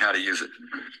could learn how to use it.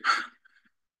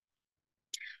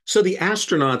 So the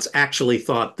astronauts actually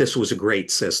thought this was a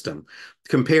great system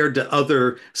compared to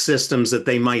other systems that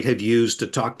they might have used to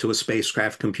talk to a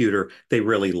spacecraft computer. They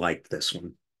really liked this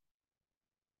one.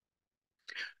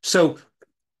 So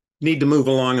need to move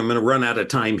along. I'm going to run out of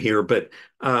time here, but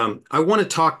I want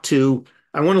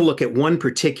to look at one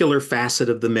particular facet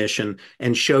of the mission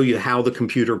and show you how the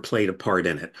computer played a part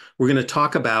in it. We're going to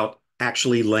talk about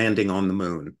actually landing on the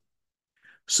moon.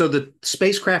 So the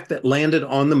spacecraft that landed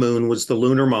on the moon was the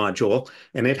Lunar Module,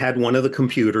 and it had one of the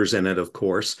computers in it, of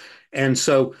course. And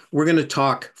so we're going to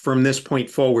talk from this point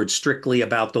forward strictly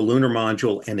about the Lunar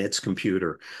Module and its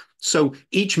computer. So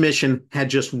each mission had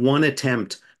just one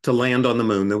attempt to land on the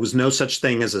moon. There was no such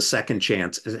thing as a second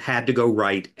chance. It had to go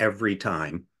right every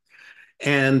time.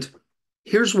 And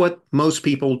here's what most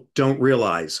people don't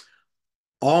realize.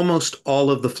 Almost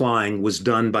all of the flying was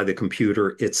done by the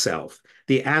computer itself.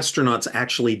 The astronauts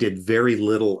actually did very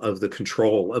little of the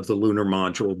control of the lunar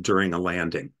module during a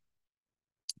landing.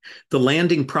 The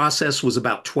landing process was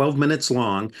about 12 minutes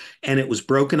long, and it was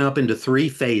broken up into 3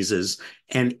 phases,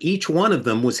 and each one of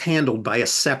them was handled by a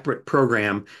separate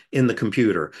program in the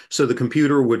computer. So the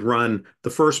computer would run the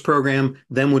first program,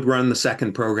 then would run the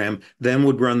second program, then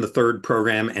would run the third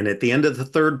program, and at the end of the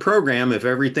third program, if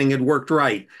everything had worked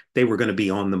right, they were going to be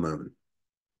on the moon.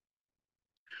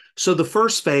 So the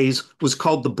first phase was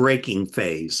called the braking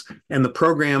phase, and the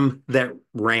program that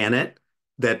ran it,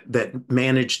 that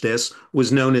managed this,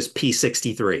 was known as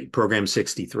P63, Program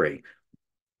 63.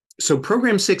 So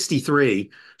Program 63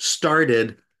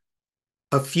 started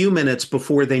a few minutes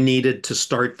before they needed to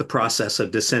start the process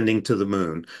of descending to the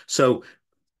moon. So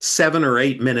 7 or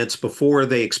 8 minutes before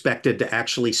they expected to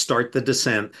actually start the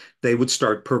descent, they would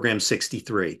start Program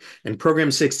 63. And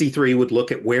Program 63 would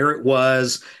look at where it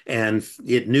was, and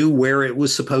it knew where it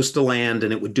was supposed to land,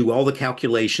 and it would do all the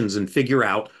calculations and figure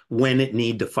out when it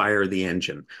needed to fire the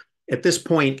engine. At this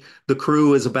point, the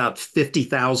crew is about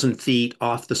 50,000 feet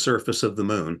off the surface of the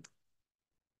moon.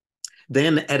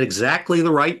 Then at exactly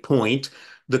the right point,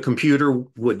 the computer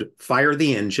would fire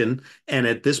the engine. And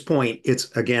at this point, it's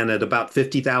again at about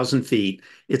 50,000 feet.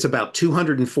 It's about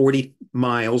 240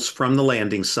 miles from the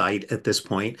landing site at this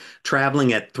point,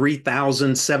 traveling at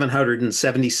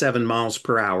 3,777 miles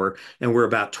per hour. And we're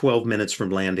about 12 minutes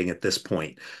from landing at this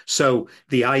point. So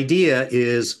the idea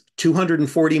is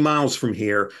 240 miles from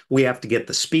here, we have to get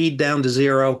the speed down to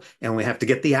zero and we have to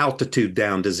get the altitude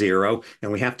down to zero.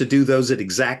 And we have to do those at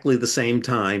exactly the same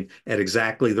time at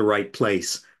exactly the right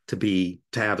place to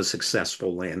have a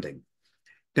successful landing.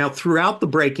 Now, throughout the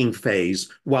braking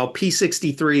phase, while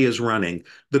P-63 is running,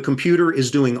 the computer is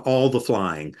doing all the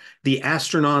flying. The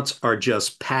astronauts are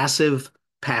just passive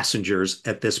passengers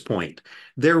at this point.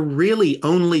 Their really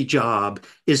only job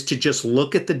is to just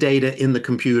look at the data in the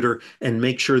computer and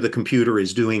make sure the computer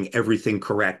is doing everything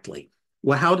correctly.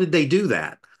 Well, how did they do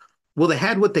that? Well, they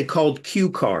had what they called cue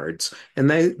cards,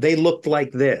 and they looked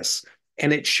like this.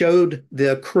 And it showed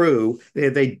the crew,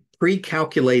 they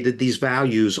pre-calculated these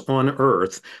values on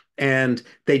Earth, and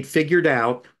they'd figured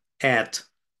out at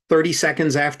 30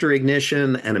 seconds after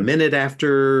ignition and a minute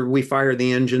after we fire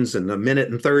the engines and a minute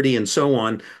and 30 and so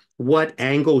on, what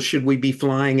angle should we be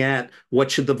flying at? What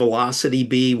should the velocity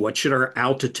be? What should our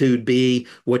altitude be?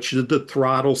 What should the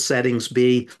throttle settings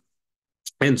be?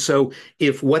 And so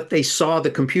if what they saw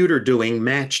the computer doing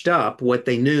matched up what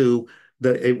they knew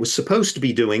that it was supposed to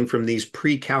be doing from these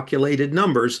pre-calculated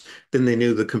numbers, then they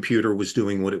knew the computer was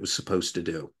doing what it was supposed to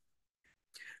do.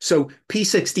 So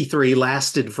P-63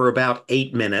 lasted for about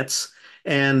 8 minutes.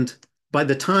 And by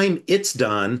the time it's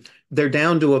done, they're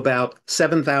down to about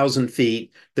 7,000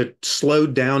 feet. They're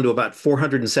slowed down to about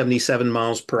 477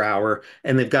 miles per hour,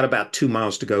 and they've got about 2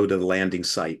 miles to go to the landing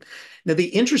site. Now, the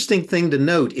interesting thing to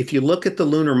note, if you look at the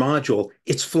lunar module,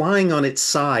 it's flying on its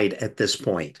side at this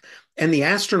point. And the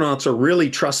astronauts are really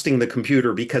trusting the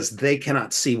computer because they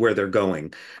cannot see where they're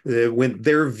going. When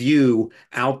their view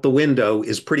out the window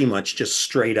is pretty much just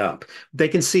straight up. They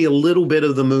can see a little bit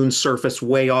of the moon's surface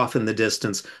way off in the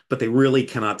distance, but they really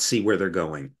cannot see where they're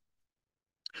going.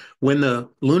 When the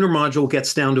lunar module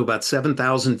gets down to about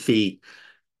 7,000 feet,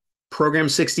 Program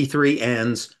 63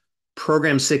 ends,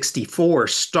 Program 64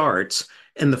 starts,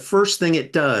 and the first thing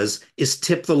it does is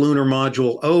tip the lunar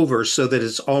module over so that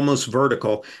it's almost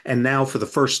vertical. And now for the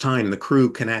first time, the crew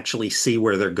can actually see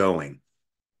where they're going.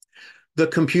 The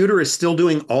computer is still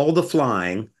doing all the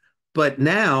flying, but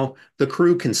now the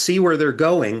crew can see where they're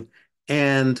going.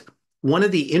 And one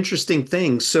of the interesting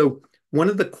things, so one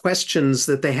of the questions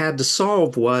that they had to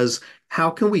solve was, how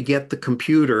can we get the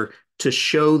computer to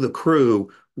show the crew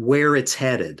where it's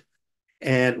headed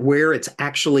and where it's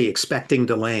actually expecting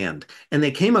to land? And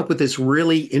they came up with this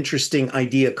really interesting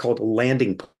idea called a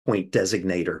landing point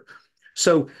designator.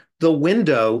 So the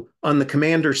window on the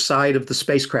commander's side of the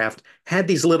spacecraft had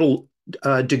these little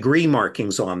degree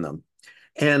markings on them.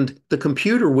 And the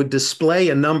computer would display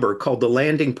a number called the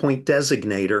landing point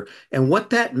designator. And what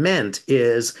that meant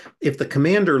is if the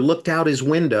commander looked out his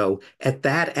window at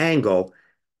that angle,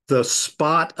 the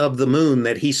spot of the moon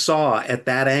that he saw at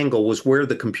that angle was where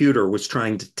the computer was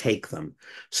trying to take them.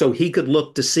 So he could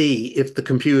look to see if the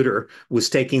computer was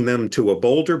taking them to a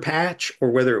boulder patch or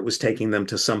whether it was taking them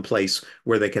to some place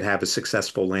where they could have a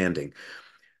successful landing.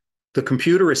 The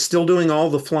computer is still doing all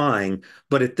the flying,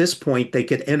 but at this point, they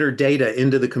could enter data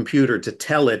into the computer to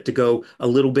tell it to go a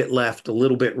little bit left, a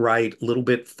little bit right, a little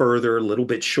bit further, a little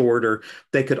bit shorter.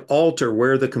 They could alter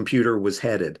where the computer was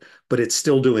headed, but it's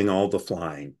still doing all the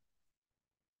flying.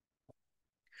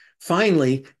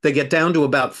 Finally, they get down to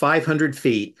about 500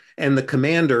 feet, and the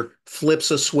commander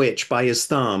flips a switch by his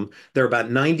thumb. They're about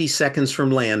 90 seconds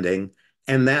from landing,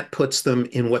 and that puts them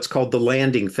in what's called the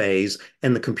landing phase,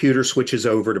 and the computer switches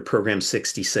over to Program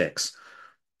 66.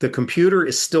 The computer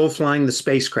is still flying the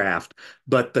spacecraft,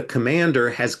 but the commander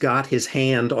has got his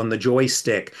hand on the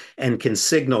joystick and can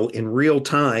signal in real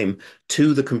time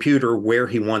to the computer where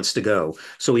he wants to go.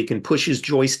 So he can push his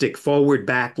joystick forward,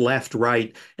 back, left,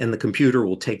 right, and the computer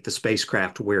will take the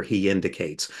spacecraft where he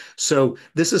indicates. So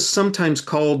this is sometimes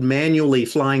called manually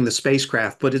flying the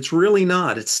spacecraft, but it's really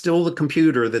not. It's still the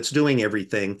computer that's doing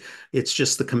everything. It's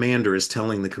just the commander is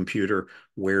telling the computer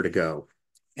where to go.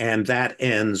 And that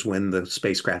ends when the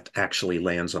spacecraft actually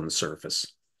lands on the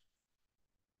surface.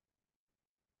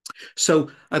 So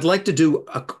I'd like to do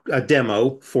a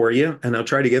demo for you, and I'll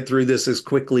try to get through this as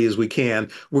quickly as we can.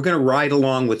 We're going to ride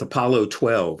along with Apollo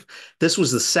 12. This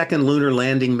was the second lunar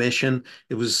landing mission.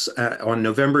 It was on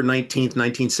November 19th,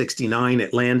 1969.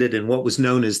 It landed in what was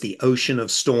known as the Ocean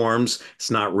of Storms.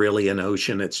 It's not really an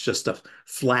ocean, it's just a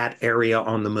flat area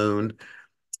on the moon.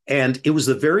 And it was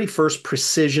the very first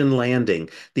precision landing.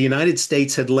 The United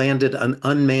States had landed an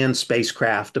unmanned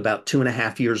spacecraft about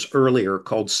 2.5 years earlier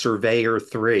called Surveyor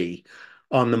 3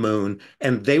 on the moon,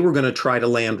 and they were going to try to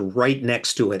land right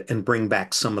next to it and bring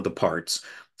back some of the parts.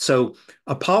 So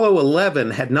Apollo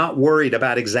 11 had not worried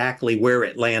about exactly where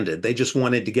it landed. They just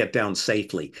wanted to get down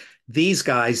safely. These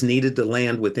guys needed to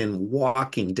land within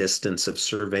walking distance of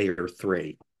Surveyor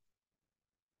 3.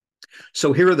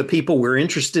 So here are the people we're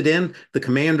interested in. The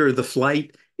commander of the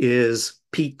flight is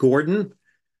Pete Gordon.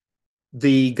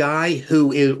 The guy who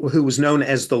was known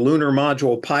as the Lunar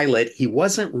Module pilot, he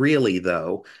wasn't really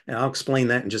though, and I'll explain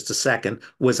that in just a second,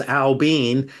 was Al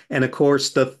Bean. And of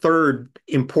course, the third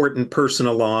important person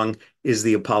along is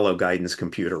the Apollo guidance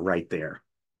computer right there.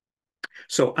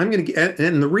 So I'm going to,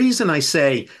 and the reason I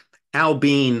say Al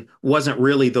Bean wasn't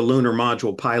really the lunar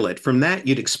module pilot. From that,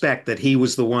 you'd expect that he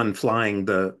was the one flying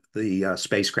the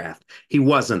spacecraft. He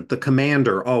wasn't. The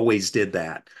commander always did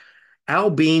that. Al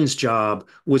Bean's job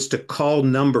was to call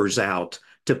numbers out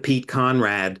to Pete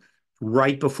Conrad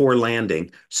right before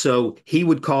landing. So he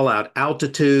would call out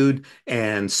altitude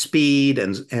and speed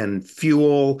and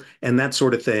fuel and that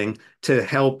sort of thing to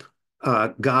help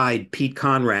guide Pete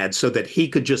Conrad so that he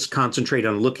could just concentrate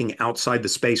on looking outside the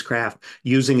spacecraft,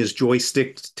 using his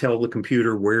joystick to tell the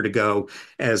computer where to go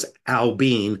as Al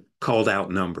Bean called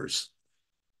out numbers.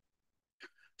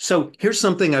 So here's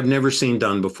something I've never seen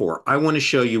done before. I want to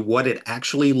show you what it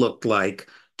actually looked like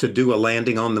to do a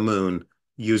landing on the moon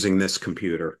using this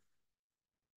computer.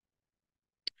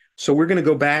 So we're going to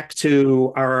go back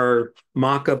to our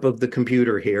mock-up of the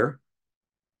computer here.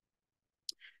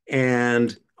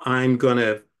 And I'm going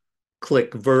to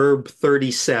click verb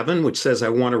 37, which says I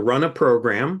want to run a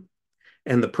program.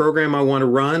 And the program I want to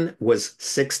run was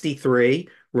 63.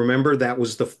 Remember, that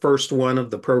was the first one of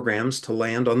the programs to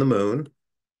land on the moon.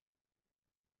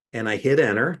 And I hit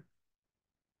enter.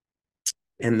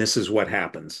 And this is what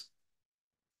happens.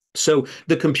 So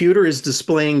the computer is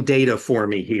displaying data for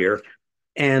me here.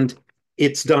 And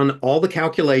it's done all the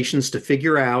calculations to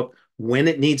figure out when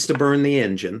it needs to burn the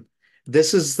engine.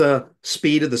 This is the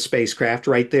speed of the spacecraft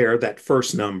right there, that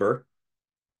first number.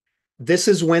 This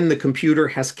is when the computer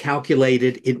has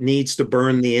calculated it needs to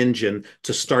burn the engine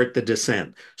to start the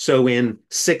descent. So in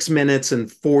 6 minutes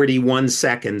and 41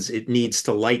 seconds, it needs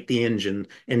to light the engine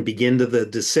and begin to the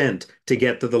descent to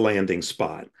get to the landing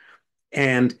spot.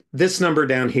 And this number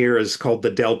down here is called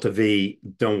the delta V.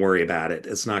 Don't worry about it.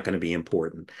 It's not going to be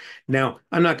important. Now,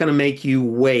 I'm not going to make you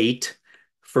wait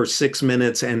for 6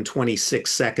 minutes and 26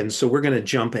 seconds. So we're going to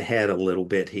jump ahead a little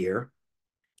bit here.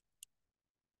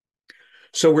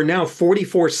 So we're now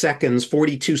 44 seconds,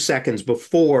 42 seconds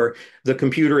before the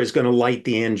computer is going to light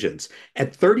the engines.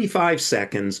 At 35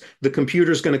 seconds, the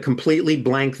computer is going to completely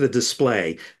blank the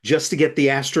display just to get the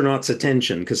astronauts'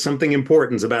 attention because something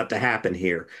important is about to happen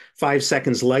here. 5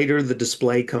 seconds later, the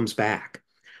display comes back.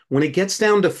 When it gets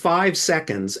down to 5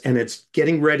 seconds and it's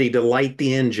getting ready to light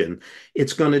the engine,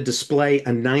 it's going to display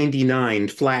a 99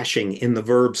 flashing in the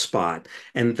verb spot.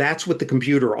 And that's what the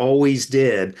computer always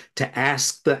did to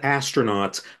ask the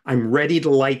astronauts, I'm ready to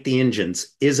light the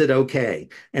engines. Is it okay?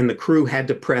 And the crew had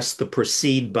to press the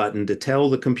proceed button to tell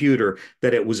the computer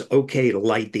that it was okay to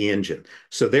light the engine.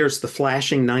 So there's the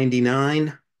flashing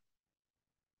 99.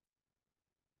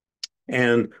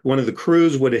 And one of the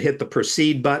crews would have hit the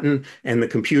proceed button and the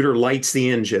computer lights the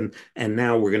engine. And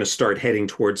now we're going to start heading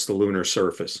towards the lunar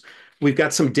surface. We've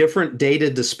got some different data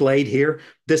displayed here.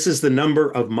 This is the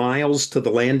number of miles to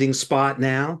the landing spot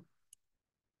now.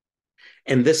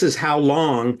 And this is how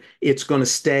long it's going to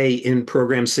stay in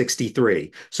program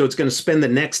 63. So it's going to spend the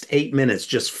next 8 minutes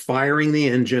just firing the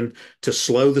engine to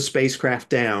slow the spacecraft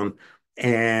down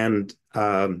and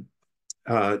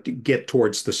get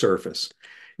towards the surface.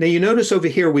 Now you notice over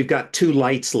here we've got 2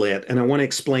 lights lit, and I want to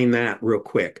explain that real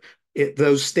quick.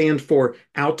 Those stand for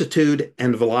altitude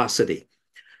and velocity.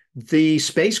 The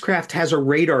spacecraft has a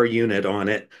radar unit on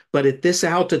it, but at this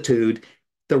altitude,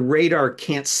 the radar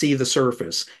can't see the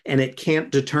surface, and it can't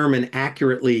determine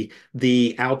accurately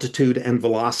the altitude and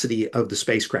velocity of the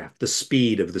spacecraft, the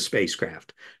speed of the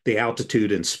spacecraft, the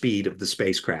altitude and speed of the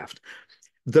spacecraft.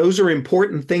 Those are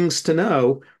important things to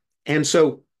know, and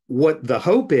so what the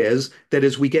hope is that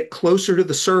as we get closer to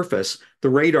the surface, the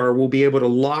radar will be able to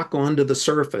lock onto the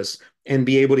surface and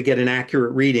be able to get an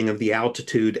accurate reading of the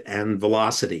altitude and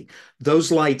velocity. Those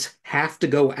lights have to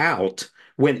go out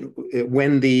when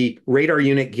the radar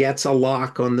unit gets a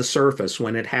lock on the surface,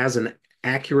 when it has an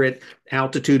accurate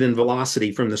altitude and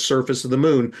velocity from the surface of the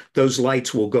moon, those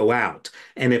lights will go out.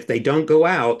 And if they don't go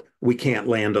out, we can't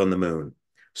land on the moon.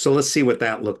 So let's see what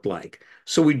that looked like.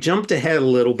 So we jumped ahead a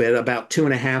little bit, about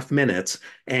 2.5 minutes,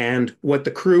 and what the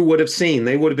crew would have seen,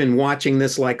 they would have been watching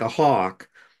this like a hawk,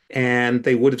 and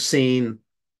they would have seen,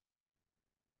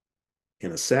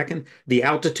 in a second, the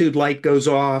altitude light goes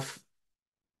off,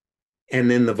 and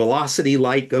then the velocity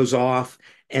light goes off.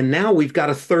 And now we've got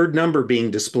a third number being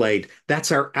displayed.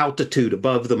 That's our altitude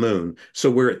above the moon.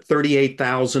 So we're at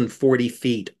 38,040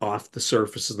 feet off the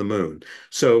surface of the moon.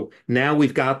 So now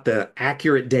we've got the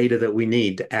accurate data that we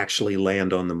need to actually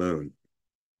land on the moon.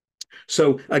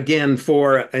 So again,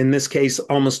 for, in this case,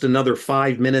 almost another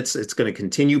 5 minutes, it's going to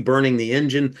continue burning the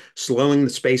engine, slowing the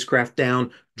spacecraft down,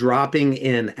 dropping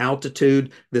in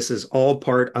altitude. This is all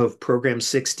part of Program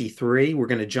 63. We're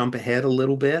going to jump ahead a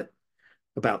little bit,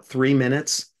 about 3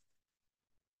 minutes.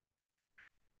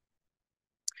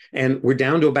 And we're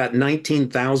down to about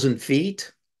 19,000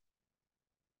 feet.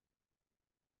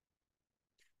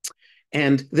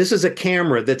 And this is a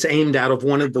camera that's aimed out of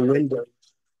one of the windows.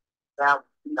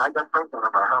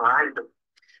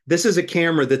 This is a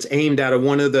camera that's aimed out of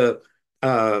one of the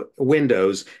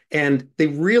windows, and they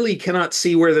really cannot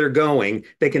see where they're going.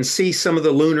 They can see some of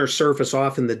the lunar surface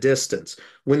off in the distance.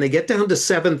 When they get down to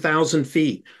 7,000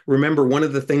 feet, remember, one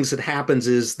of the things that happens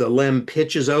is the LEM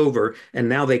pitches over, and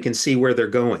now they can see where they're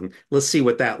going. Let's see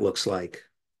what that looks like.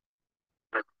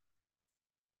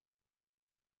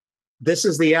 This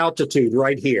is the altitude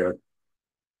right here.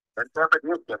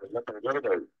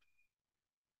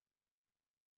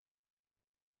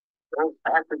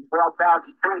 After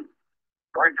 12,000 feet,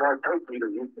 going to our tape meter,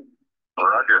 Houston.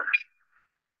 Roger.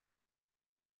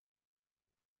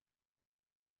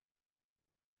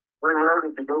 We're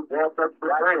loaded to go back up the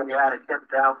way, and we had a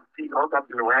 10,000 feet hook up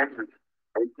to the range.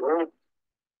 Okay.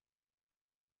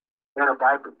 Then a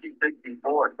bike for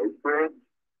 264. Okay.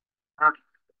 I'm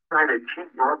trying to cheat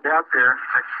walk out there.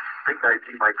 I think I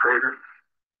see my crater.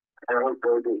 I don't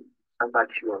know, I'm not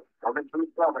sure. I'm in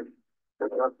 270.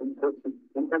 That's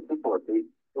 254 feet.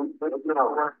 You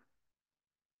know,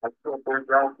 I still there's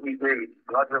LTV.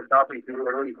 Roger, copy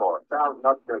 284. 1,000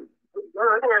 upgrades.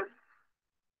 There it is.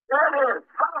 There it is.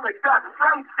 Oh my God,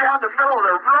 right down the middle of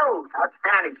the road.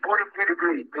 Outstanding. 42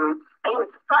 degrees, dude. And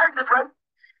it's starting to right.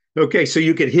 Okay, so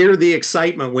you could hear the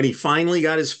excitement when he finally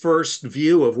got his first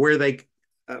view of where they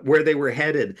were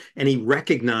headed, and he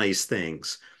recognized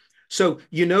things. So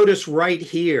you notice right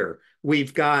here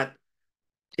we've got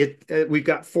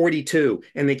 42,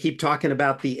 and they keep talking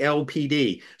about the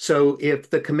LPD. So if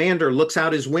the commander looks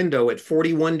out his window at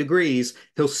 41 degrees,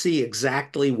 he'll see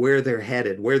exactly where they're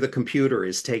headed, where the computer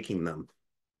is taking them.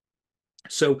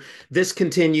 So this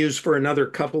continues for another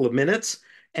couple of minutes.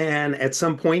 And at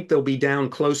some point, they'll be down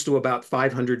close to about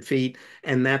 500 feet.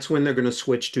 And that's when they're going to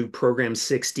switch to Program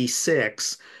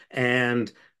 66. And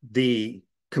the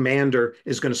commander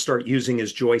is going to start using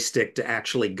his joystick to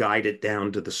actually guide it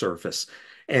down to the surface.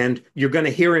 And you're going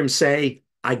to hear him say,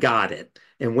 "I got it."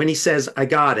 And when he says, "I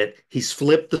got it," he's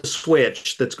flipped the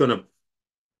switch that's going to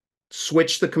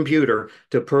switch the computer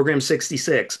to Program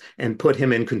 66 and put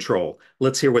him in control.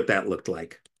 Let's hear what that looked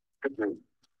like.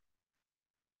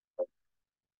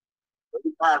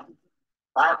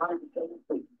 570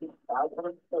 feet,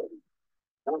 530,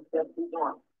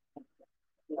 471.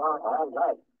 All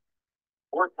right.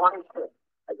 426.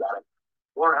 I got it.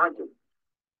 400.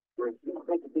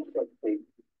 266 feet.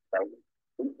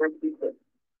 266.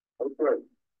 Okay.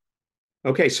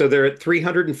 Okay, so they're at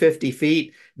 350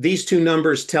 feet. These two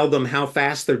numbers tell them how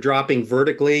fast they're dropping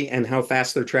vertically and how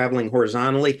fast they're traveling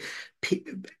horizontally.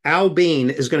 Al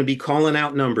Bean is going to be calling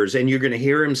out numbers, and you're going to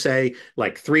hear him say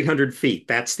like 300 feet.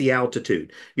 That's the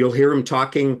altitude. You'll hear him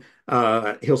talking.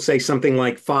 He'll say something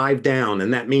like 5 down,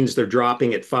 and that means they're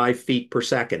dropping at 5 feet per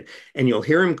second. And you'll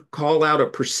hear him call out a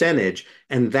percentage,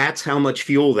 and that's how much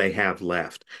fuel they have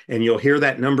left. And you'll hear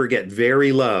that number get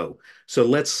very low. So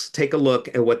let's take a look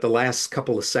at what the last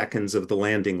couple of seconds of the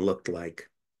landing looked like.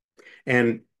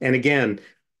 And again,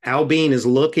 Al Bean is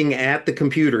looking at the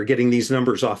computer, getting these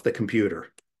numbers off the computer.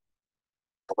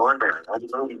 9%.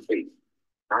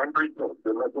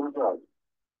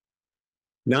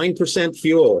 9%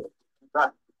 fuel.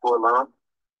 For long.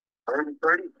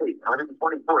 130 feet,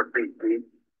 124 feet, please.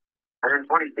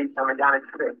 120 feet coming down at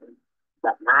 6.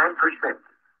 That's 9%.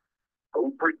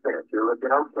 8%. You're looking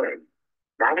okay.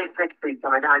 96 feet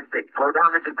coming down at 6. Slow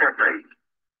down at the 10 rate.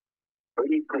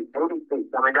 80 feet, 80 feet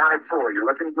coming down at 4. You're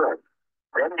looking good.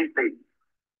 70 feet.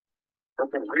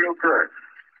 Looking real good.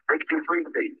 63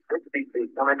 feet, 60 feet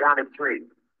coming down at 3.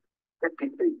 50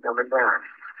 feet coming down.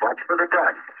 Watch for the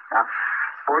dust.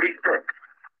 46.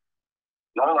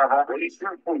 Low level. 82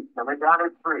 feet coming down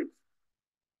at 3.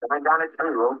 Coming down at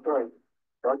 2. Okay.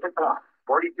 There's the clock.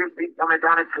 42 feet coming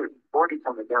down at 2. 40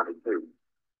 coming down at 2.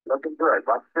 Looking good.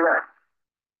 Watch the rest.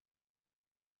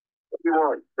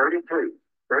 51. 32.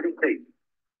 30 feet.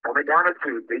 Coming down at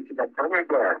 2 feet. You got plenty of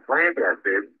gas. Plenty of gas,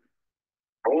 dude.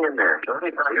 Hang in there. 15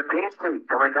 feet.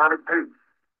 Coming down at 2.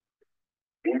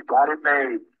 He's got it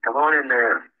made. Come on in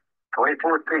there.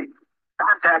 24 feet.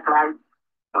 Contact light.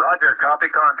 Roger. Copy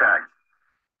contact.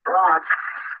 Roger.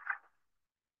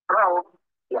 Pro.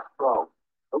 Yeah, pro.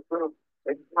 Okay.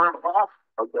 It's on off.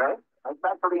 Okay.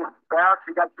 Exactly. Bounce.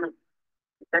 You got your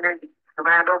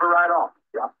command override off.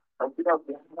 Yeah. Okay.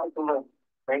 Okay. Nice and low.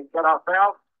 Main set off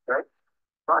valve. Okay.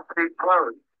 Front speed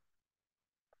closed.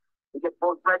 You get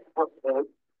full brake for today.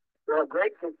 The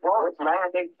brake control is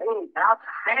landing speed.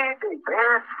 Outstanding,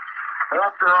 man.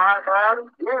 After our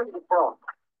beautiful.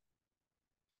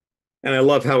 And I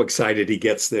love how excited he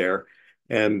gets there.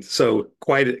 And so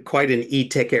quite an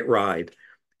e-ticket ride.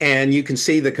 And you can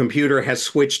see the computer has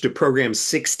switched to program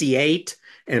 68,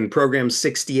 and program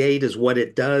 68 is what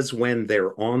it does when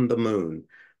they're on the moon.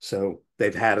 So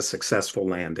they've had a successful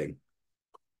landing.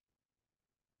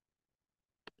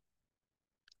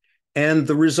 And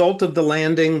the result of the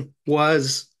landing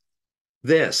was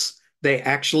this. They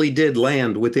actually did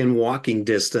land within walking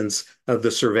distance of the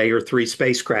Surveyor 3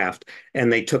 spacecraft,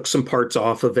 and they took some parts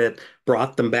off of it,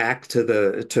 brought them back to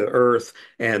Earth,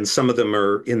 and some of them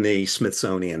are in the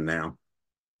Smithsonian now.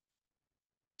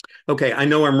 Okay, I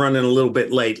know I'm running a little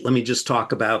bit late. Let me just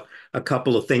talk about a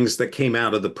couple of things that came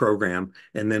out of the program,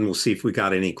 and then we'll see if we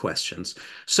got any questions.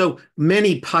 So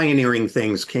many pioneering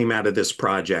things came out of this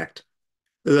project.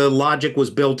 The logic was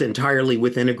built entirely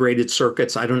with integrated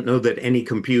circuits. I don't know that any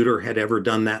computer had ever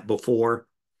done that before.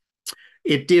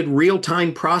 It did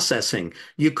real-time processing.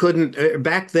 You couldn't,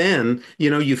 back then,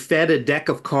 you fed a deck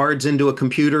of cards into a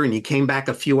computer and you came back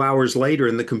a few hours later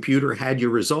and the computer had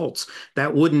your results.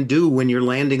 That wouldn't do when you're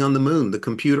landing on the moon. The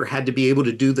computer had to be able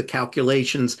to do the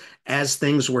calculations as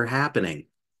things were happening.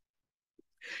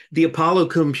 The Apollo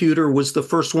computer was the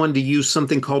first one to use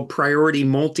something called priority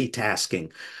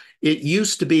multitasking. It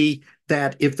used to be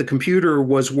that if the computer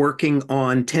was working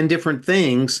on 10 different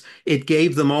things, it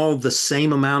gave them all the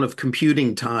same amount of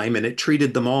computing time and it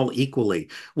treated them all equally.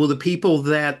 Well, the people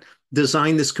that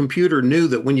designed this computer knew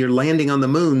that when you're landing on the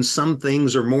moon, some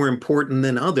things are more important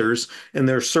than others, and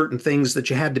there are certain things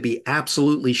that you had to be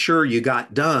absolutely sure you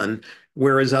got done,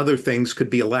 whereas other things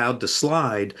could be allowed to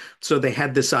slide. So they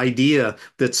had this idea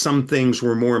that some things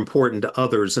were more important to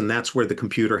others, and that's where the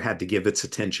computer had to give its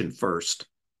attention first.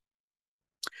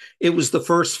 It was the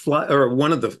first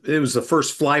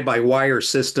first fly-by-wire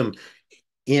system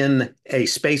in a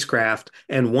spacecraft,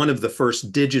 and one of the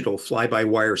first digital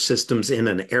fly-by-wire systems in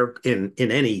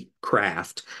any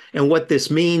craft. And what this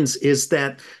means is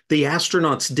that the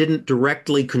astronauts didn't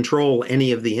directly control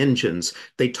any of the engines.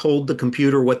 They told the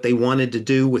computer what they wanted to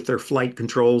do with their flight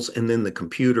controls, and then the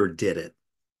computer did it.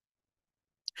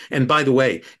 And by the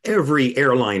way, every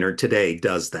airliner today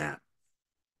does that.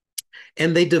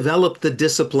 And they developed the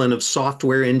discipline of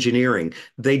software engineering.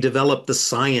 They developed the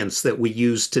science that we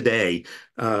use today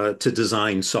to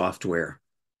design software.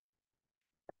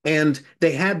 And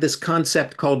they had this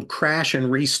concept called crash and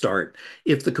restart.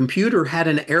 If the computer had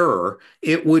an error,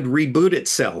 it would reboot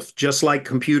itself, just like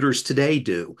computers today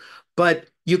do. But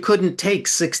you couldn't take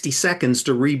 60 seconds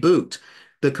to reboot.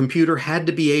 The computer had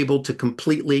to be able to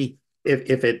completely,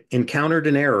 if it encountered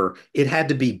an error, it had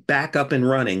to be back up and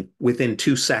running within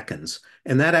 2 seconds.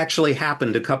 And that actually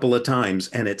happened a couple of times,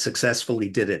 and it successfully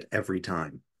did it every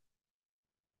time.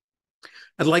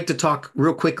 I'd like to talk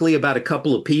real quickly about a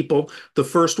couple of people. The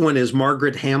first one is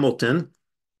Margaret Hamilton.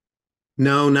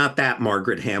 No, not that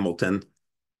Margaret Hamilton.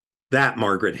 That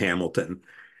Margaret Hamilton.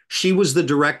 She was the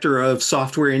director of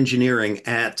software engineering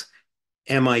at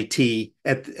MIT,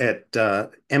 at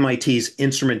MIT's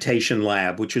instrumentation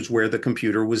lab, which is where the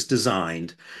computer was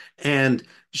designed. And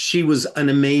she was an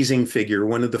amazing figure,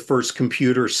 one of the first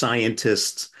computer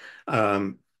scientists.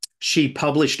 She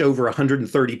published over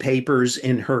 130 papers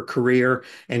in her career,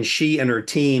 and she and her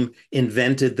team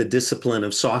invented the discipline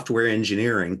of software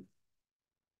engineering.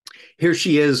 Here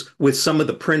she is with some of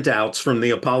the printouts from the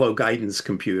Apollo guidance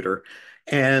computer.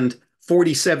 And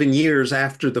 47 years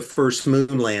after the first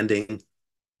moon landing,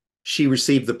 she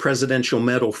received the Presidential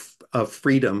Medal of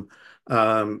Freedom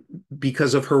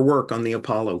because of her work on the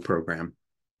Apollo program.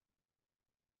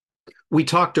 We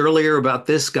talked earlier about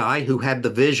this guy who had the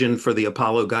vision for the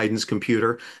Apollo guidance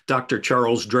computer, Dr.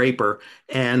 Charles Draper.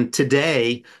 And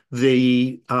today,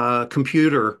 the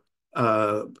computer,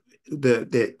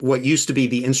 what used to be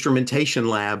the instrumentation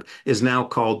lab, is now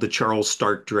called the Charles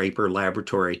Stark Draper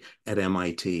Laboratory at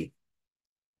MIT.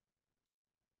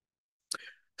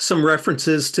 Some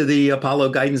references to the Apollo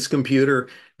guidance computer.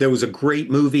 There was a great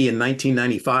movie in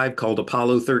 1995 called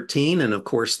Apollo 13. And of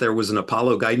course, there was an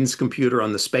Apollo guidance computer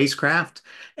on the spacecraft.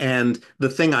 And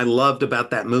the thing I loved about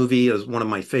that movie is one of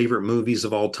my favorite movies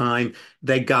of all time.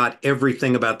 They got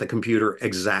everything about the computer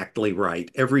exactly right.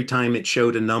 Every time it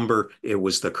showed a number, it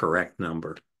was the correct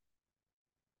number.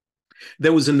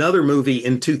 There was another movie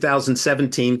in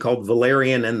 2017 called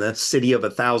Valerian and the City of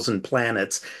a Thousand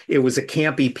Planets. It was a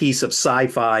campy piece of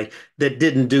sci-fi that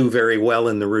didn't do very well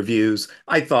in the reviews.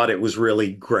 I thought it was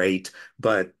really great,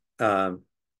 but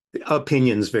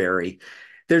opinions vary.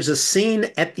 There's a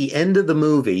scene at the end of the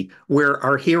movie where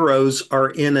our heroes are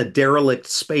in a derelict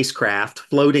spacecraft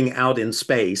floating out in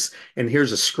space. And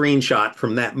here's a screenshot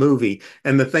from that movie.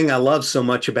 And the thing I love so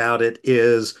much about it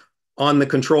is on the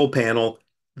control panel,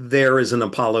 there is an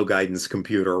Apollo guidance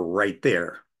computer right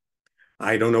there.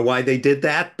 I don't know why they did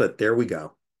that, but there we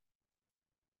go.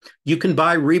 You can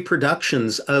buy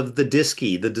reproductions of the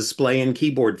DISCI, the display and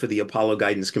keyboard for the Apollo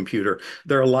guidance computer.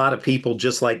 There are a lot of people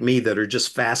just like me that are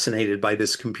just fascinated by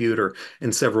this computer,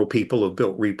 and several people have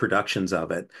built reproductions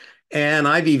of it. And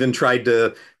I've even tried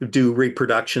to do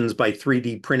reproductions by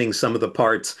 3D printing some of the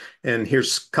parts. And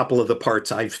here's a couple of the parts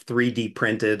I've 3D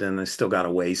printed, and I still got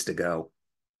a ways to go.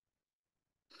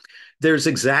 There's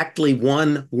exactly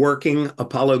one working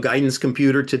Apollo guidance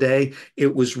computer today.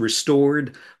 It was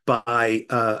restored by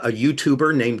a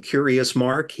YouTuber named Curious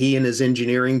Mark. He and his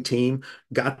engineering team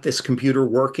got this computer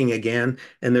working again.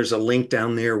 And there's a link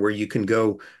down there where you can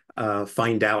go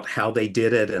find out how they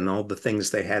did it and all the things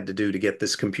they had to do to get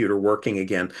this computer working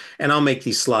again. And I'll make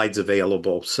these slides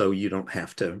available so you don't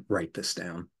have to write this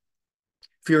down.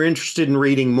 If you're interested in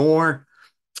reading more,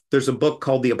 there's a book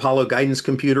called The Apollo Guidance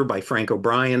Computer by Frank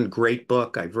O'Brien. Great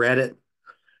book. I've read it.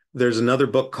 There's another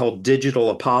book called Digital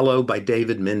Apollo by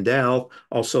David Mindell,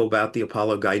 also about the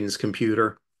Apollo Guidance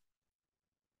Computer.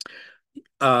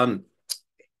 At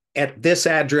this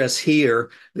address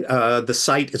here, the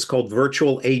site is called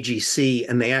Virtual AGC,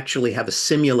 and they actually have a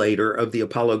simulator of the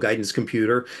Apollo Guidance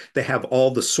Computer. They have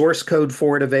all the source code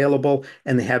for it available,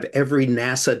 and they have every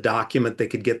NASA document they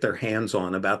could get their hands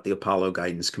on about the Apollo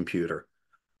Guidance Computer.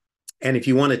 And if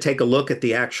you want to take a look at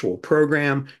the actual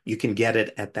program, you can get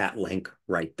it at that link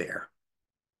right there.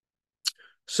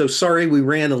 So sorry we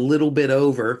ran a little bit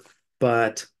over,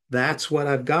 but that's what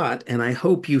I've got. And I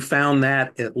hope you found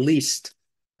that at least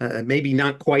maybe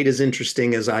not quite as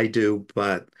interesting as I do,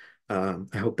 but I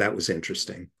hope that was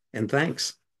interesting. And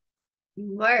thanks.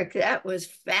 Mark, that was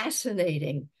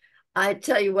fascinating. I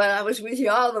tell you what, I was with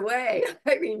you all the way.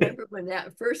 I remember when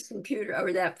that first computer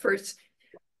or that first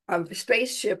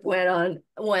spaceship went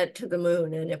to the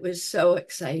moon, and it was so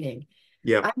exciting.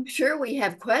 Yeah, I'm sure we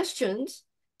have questions,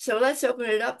 so let's open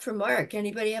it up for Mark.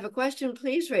 Anybody have a question?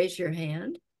 Please raise your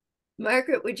hand.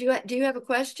 Margaret, do you have a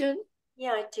question?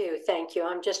 Yeah, I do. Thank you.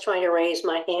 I'm just trying to raise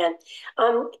my hand.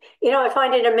 I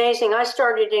find it amazing. I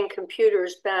started in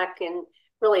computers back in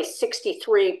really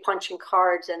 63, punching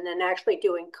cards, and then actually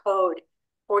doing code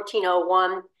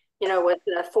 1401, with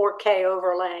the 4K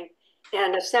overlay.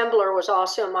 And assembler was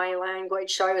also my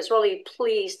language. So I was really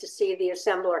pleased to see the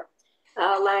assembler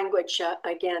language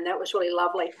again. That was really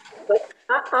lovely. But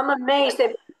I'm amazed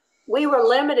that we were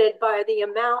limited by the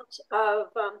amount of,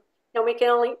 we can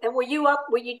only, and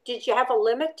did you have a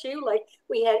limit too? Like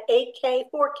we had 8K,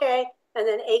 4K, and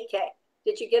then 8K.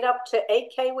 Did you get up to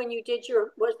 8K when you did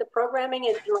was the programming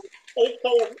and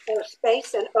 8K of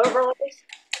space and overlays?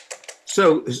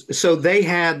 So they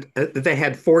had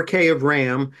 4K of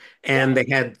RAM, and they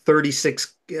had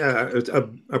 36,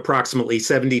 approximately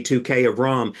 72K of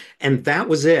ROM, and that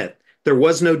was it. There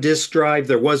was no disk drive,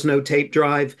 there was no tape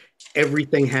drive.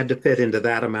 Everything had to fit into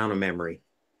that amount of memory.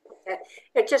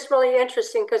 It's just really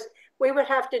interesting because we would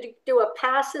have to do a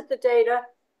pass at the data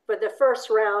for the first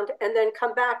round and then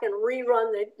come back and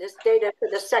rerun this data for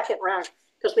the second round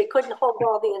because we couldn't hold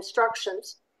all the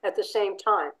instructions at the same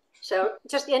time. So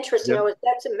just interesting. Yep.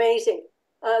 That's amazing,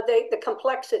 the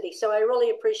complexity. So I really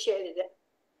appreciated it.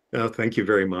 Oh, thank you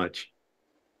very much.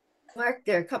 Mark,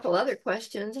 there are a couple other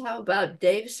questions. How about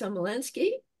Dave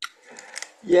Somolinsky?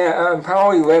 Yeah,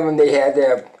 Apollo 11, they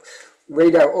had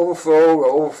radar overflow or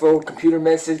overflow computer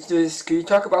messages. Can you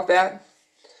talk about that?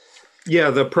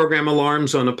 Yeah, the program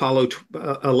alarms on Apollo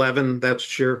 11, that's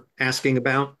what you're asking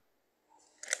about?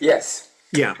 Yes.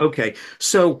 Yeah, okay.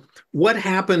 So what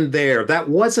happened there? That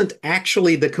wasn't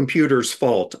actually the computer's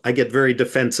fault. I get very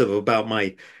defensive about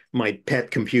my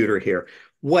pet computer here.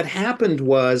 What happened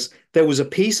was there was a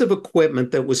piece of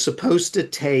equipment that was supposed to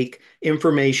take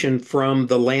information from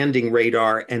the landing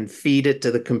radar and feed it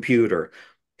to the computer.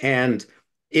 And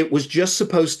it was just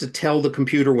supposed to tell the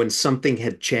computer when something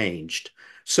had changed.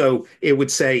 So it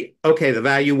would say, okay, the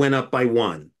value went up by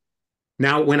 1.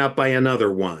 Now it went up by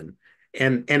another 1.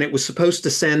 And it was supposed to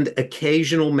send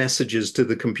occasional messages to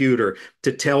the computer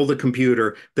to tell the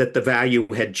computer that the value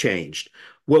had changed.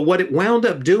 Well, what it wound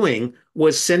up doing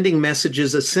was sending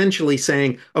messages essentially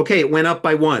saying, okay, it went up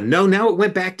by 1. No, now it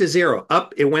went back to 0.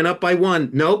 Up, it went up by 1.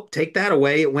 Nope, take that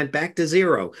away. It went back to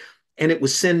 0. And it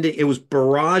was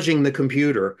barraging the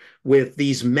computer with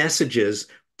these messages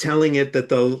telling it that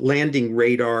the landing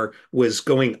radar was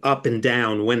going up and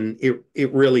down when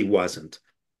it really wasn't.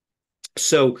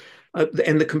 So,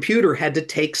 and the computer had to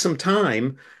take some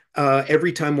time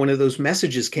every time one of those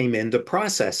messages came in to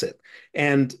process it.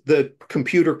 And the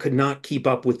computer could not keep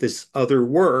up with this other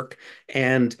work.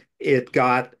 And it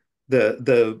got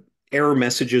the error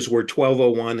messages were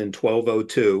 1201 and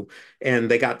 1202. And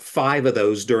they got 5 of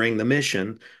those during the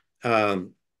mission.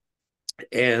 Um,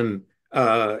 and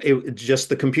it just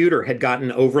the computer had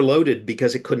gotten overloaded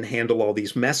because it couldn't handle all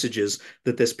these messages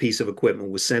that this piece of equipment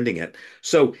was sending it.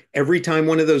 So every time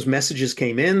one of those messages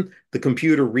came in, the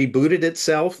computer rebooted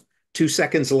itself. 2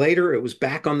 seconds later, it was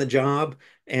back on the job,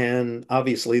 and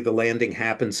obviously the landing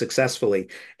happened successfully.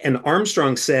 And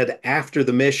Armstrong said after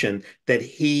the mission that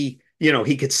he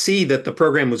could see that the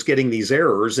program was getting these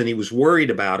errors and he was worried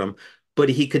about them, but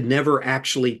he could never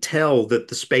actually tell that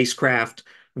the spacecraft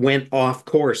went off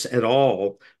course at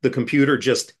all. The computer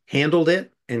just handled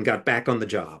it and got back on the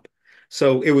job.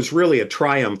 So it was really a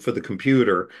triumph for the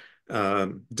computer,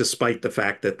 despite the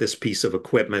fact that this piece of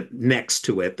equipment next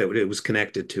to it that it was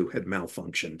connected to had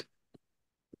malfunctioned.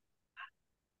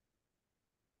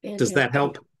 Does that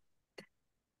help?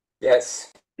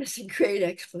 Yes. That's a great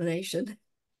explanation.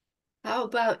 How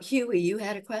about Huey? You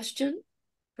had a question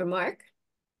for Mark?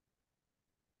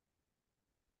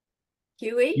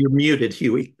 Huey? You're muted,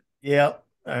 Huey. Yeah,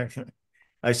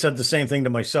 I said the same thing to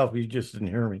myself. You just didn't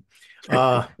hear me.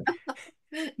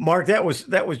 Mark, that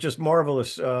was just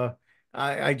marvelous.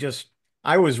 I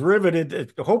was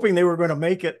riveted, hoping they were going to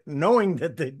make it, knowing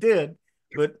that they did,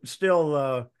 but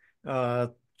still,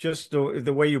 just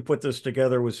the way you put this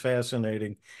together was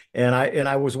fascinating. And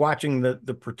I was watching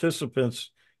the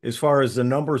participants as far as the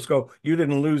numbers go. You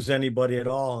didn't lose anybody at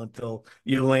all until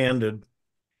you landed,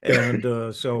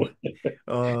 and so.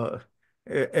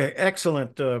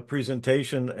 Excellent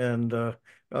presentation and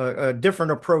a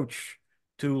different approach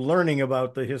to learning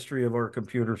about the history of our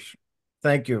computers.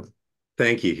 Thank you.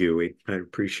 Thank you, Huey. I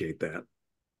appreciate that.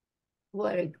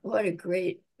 What a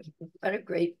great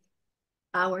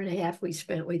hour and a half we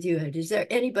spent with you. Is there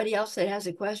anybody else that has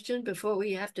a question before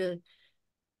we have to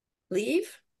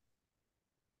leave?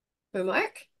 For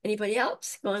Mark? Anybody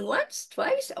else? Going once,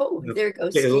 twice? Oh, there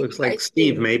goes It Steve. looks like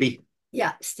Steve, maybe.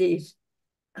 Yeah, Steve.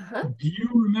 Do you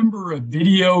remember a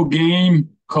video game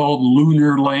called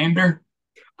Lunar Lander?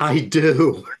 I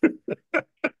do.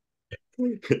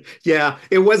 Yeah,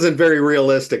 it wasn't very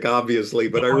realistic, obviously,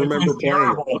 but I remember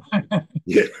playing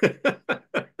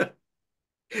it.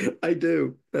 I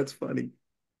do. That's funny.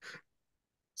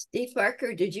 Steve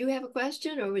Barker, did you have a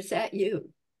question or was that you?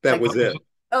 That was it.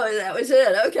 Oh, that was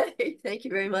it. Okay. Thank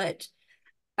you very much.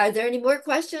 Are there any more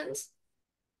questions?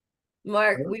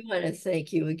 Mark, we want to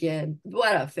thank you again.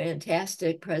 What a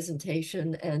fantastic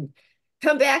presentation, and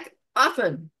come back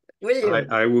often, will you?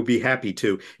 I will be happy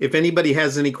to. If anybody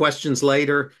has any questions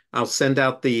later, I'll send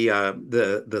out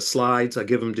the slides. I'll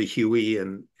give them to Huey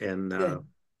and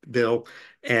Bill.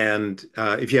 And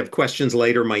if you have questions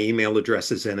later, my email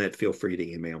address is in it. Feel free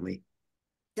to email me.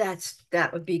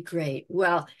 That would be great.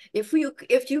 Well, if you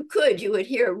could, you would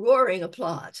hear roaring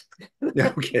applause.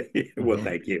 Okay. Well,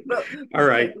 thank you. All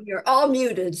right. You're all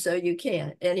muted, so you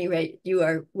can't. At any rate, you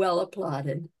are well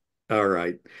applauded. All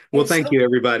right. Well, thank you,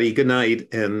 everybody. Good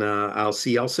night, and I'll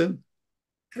see y'all soon.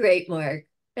 Great, Mark.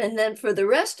 And then for the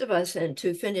rest of us, and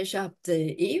to finish up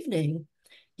the evening,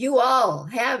 you all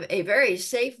have a very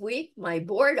safe week. My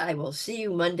board, I will see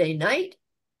you Monday night,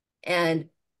 and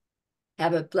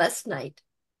have a blessed night.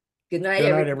 Good night,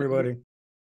 everybody.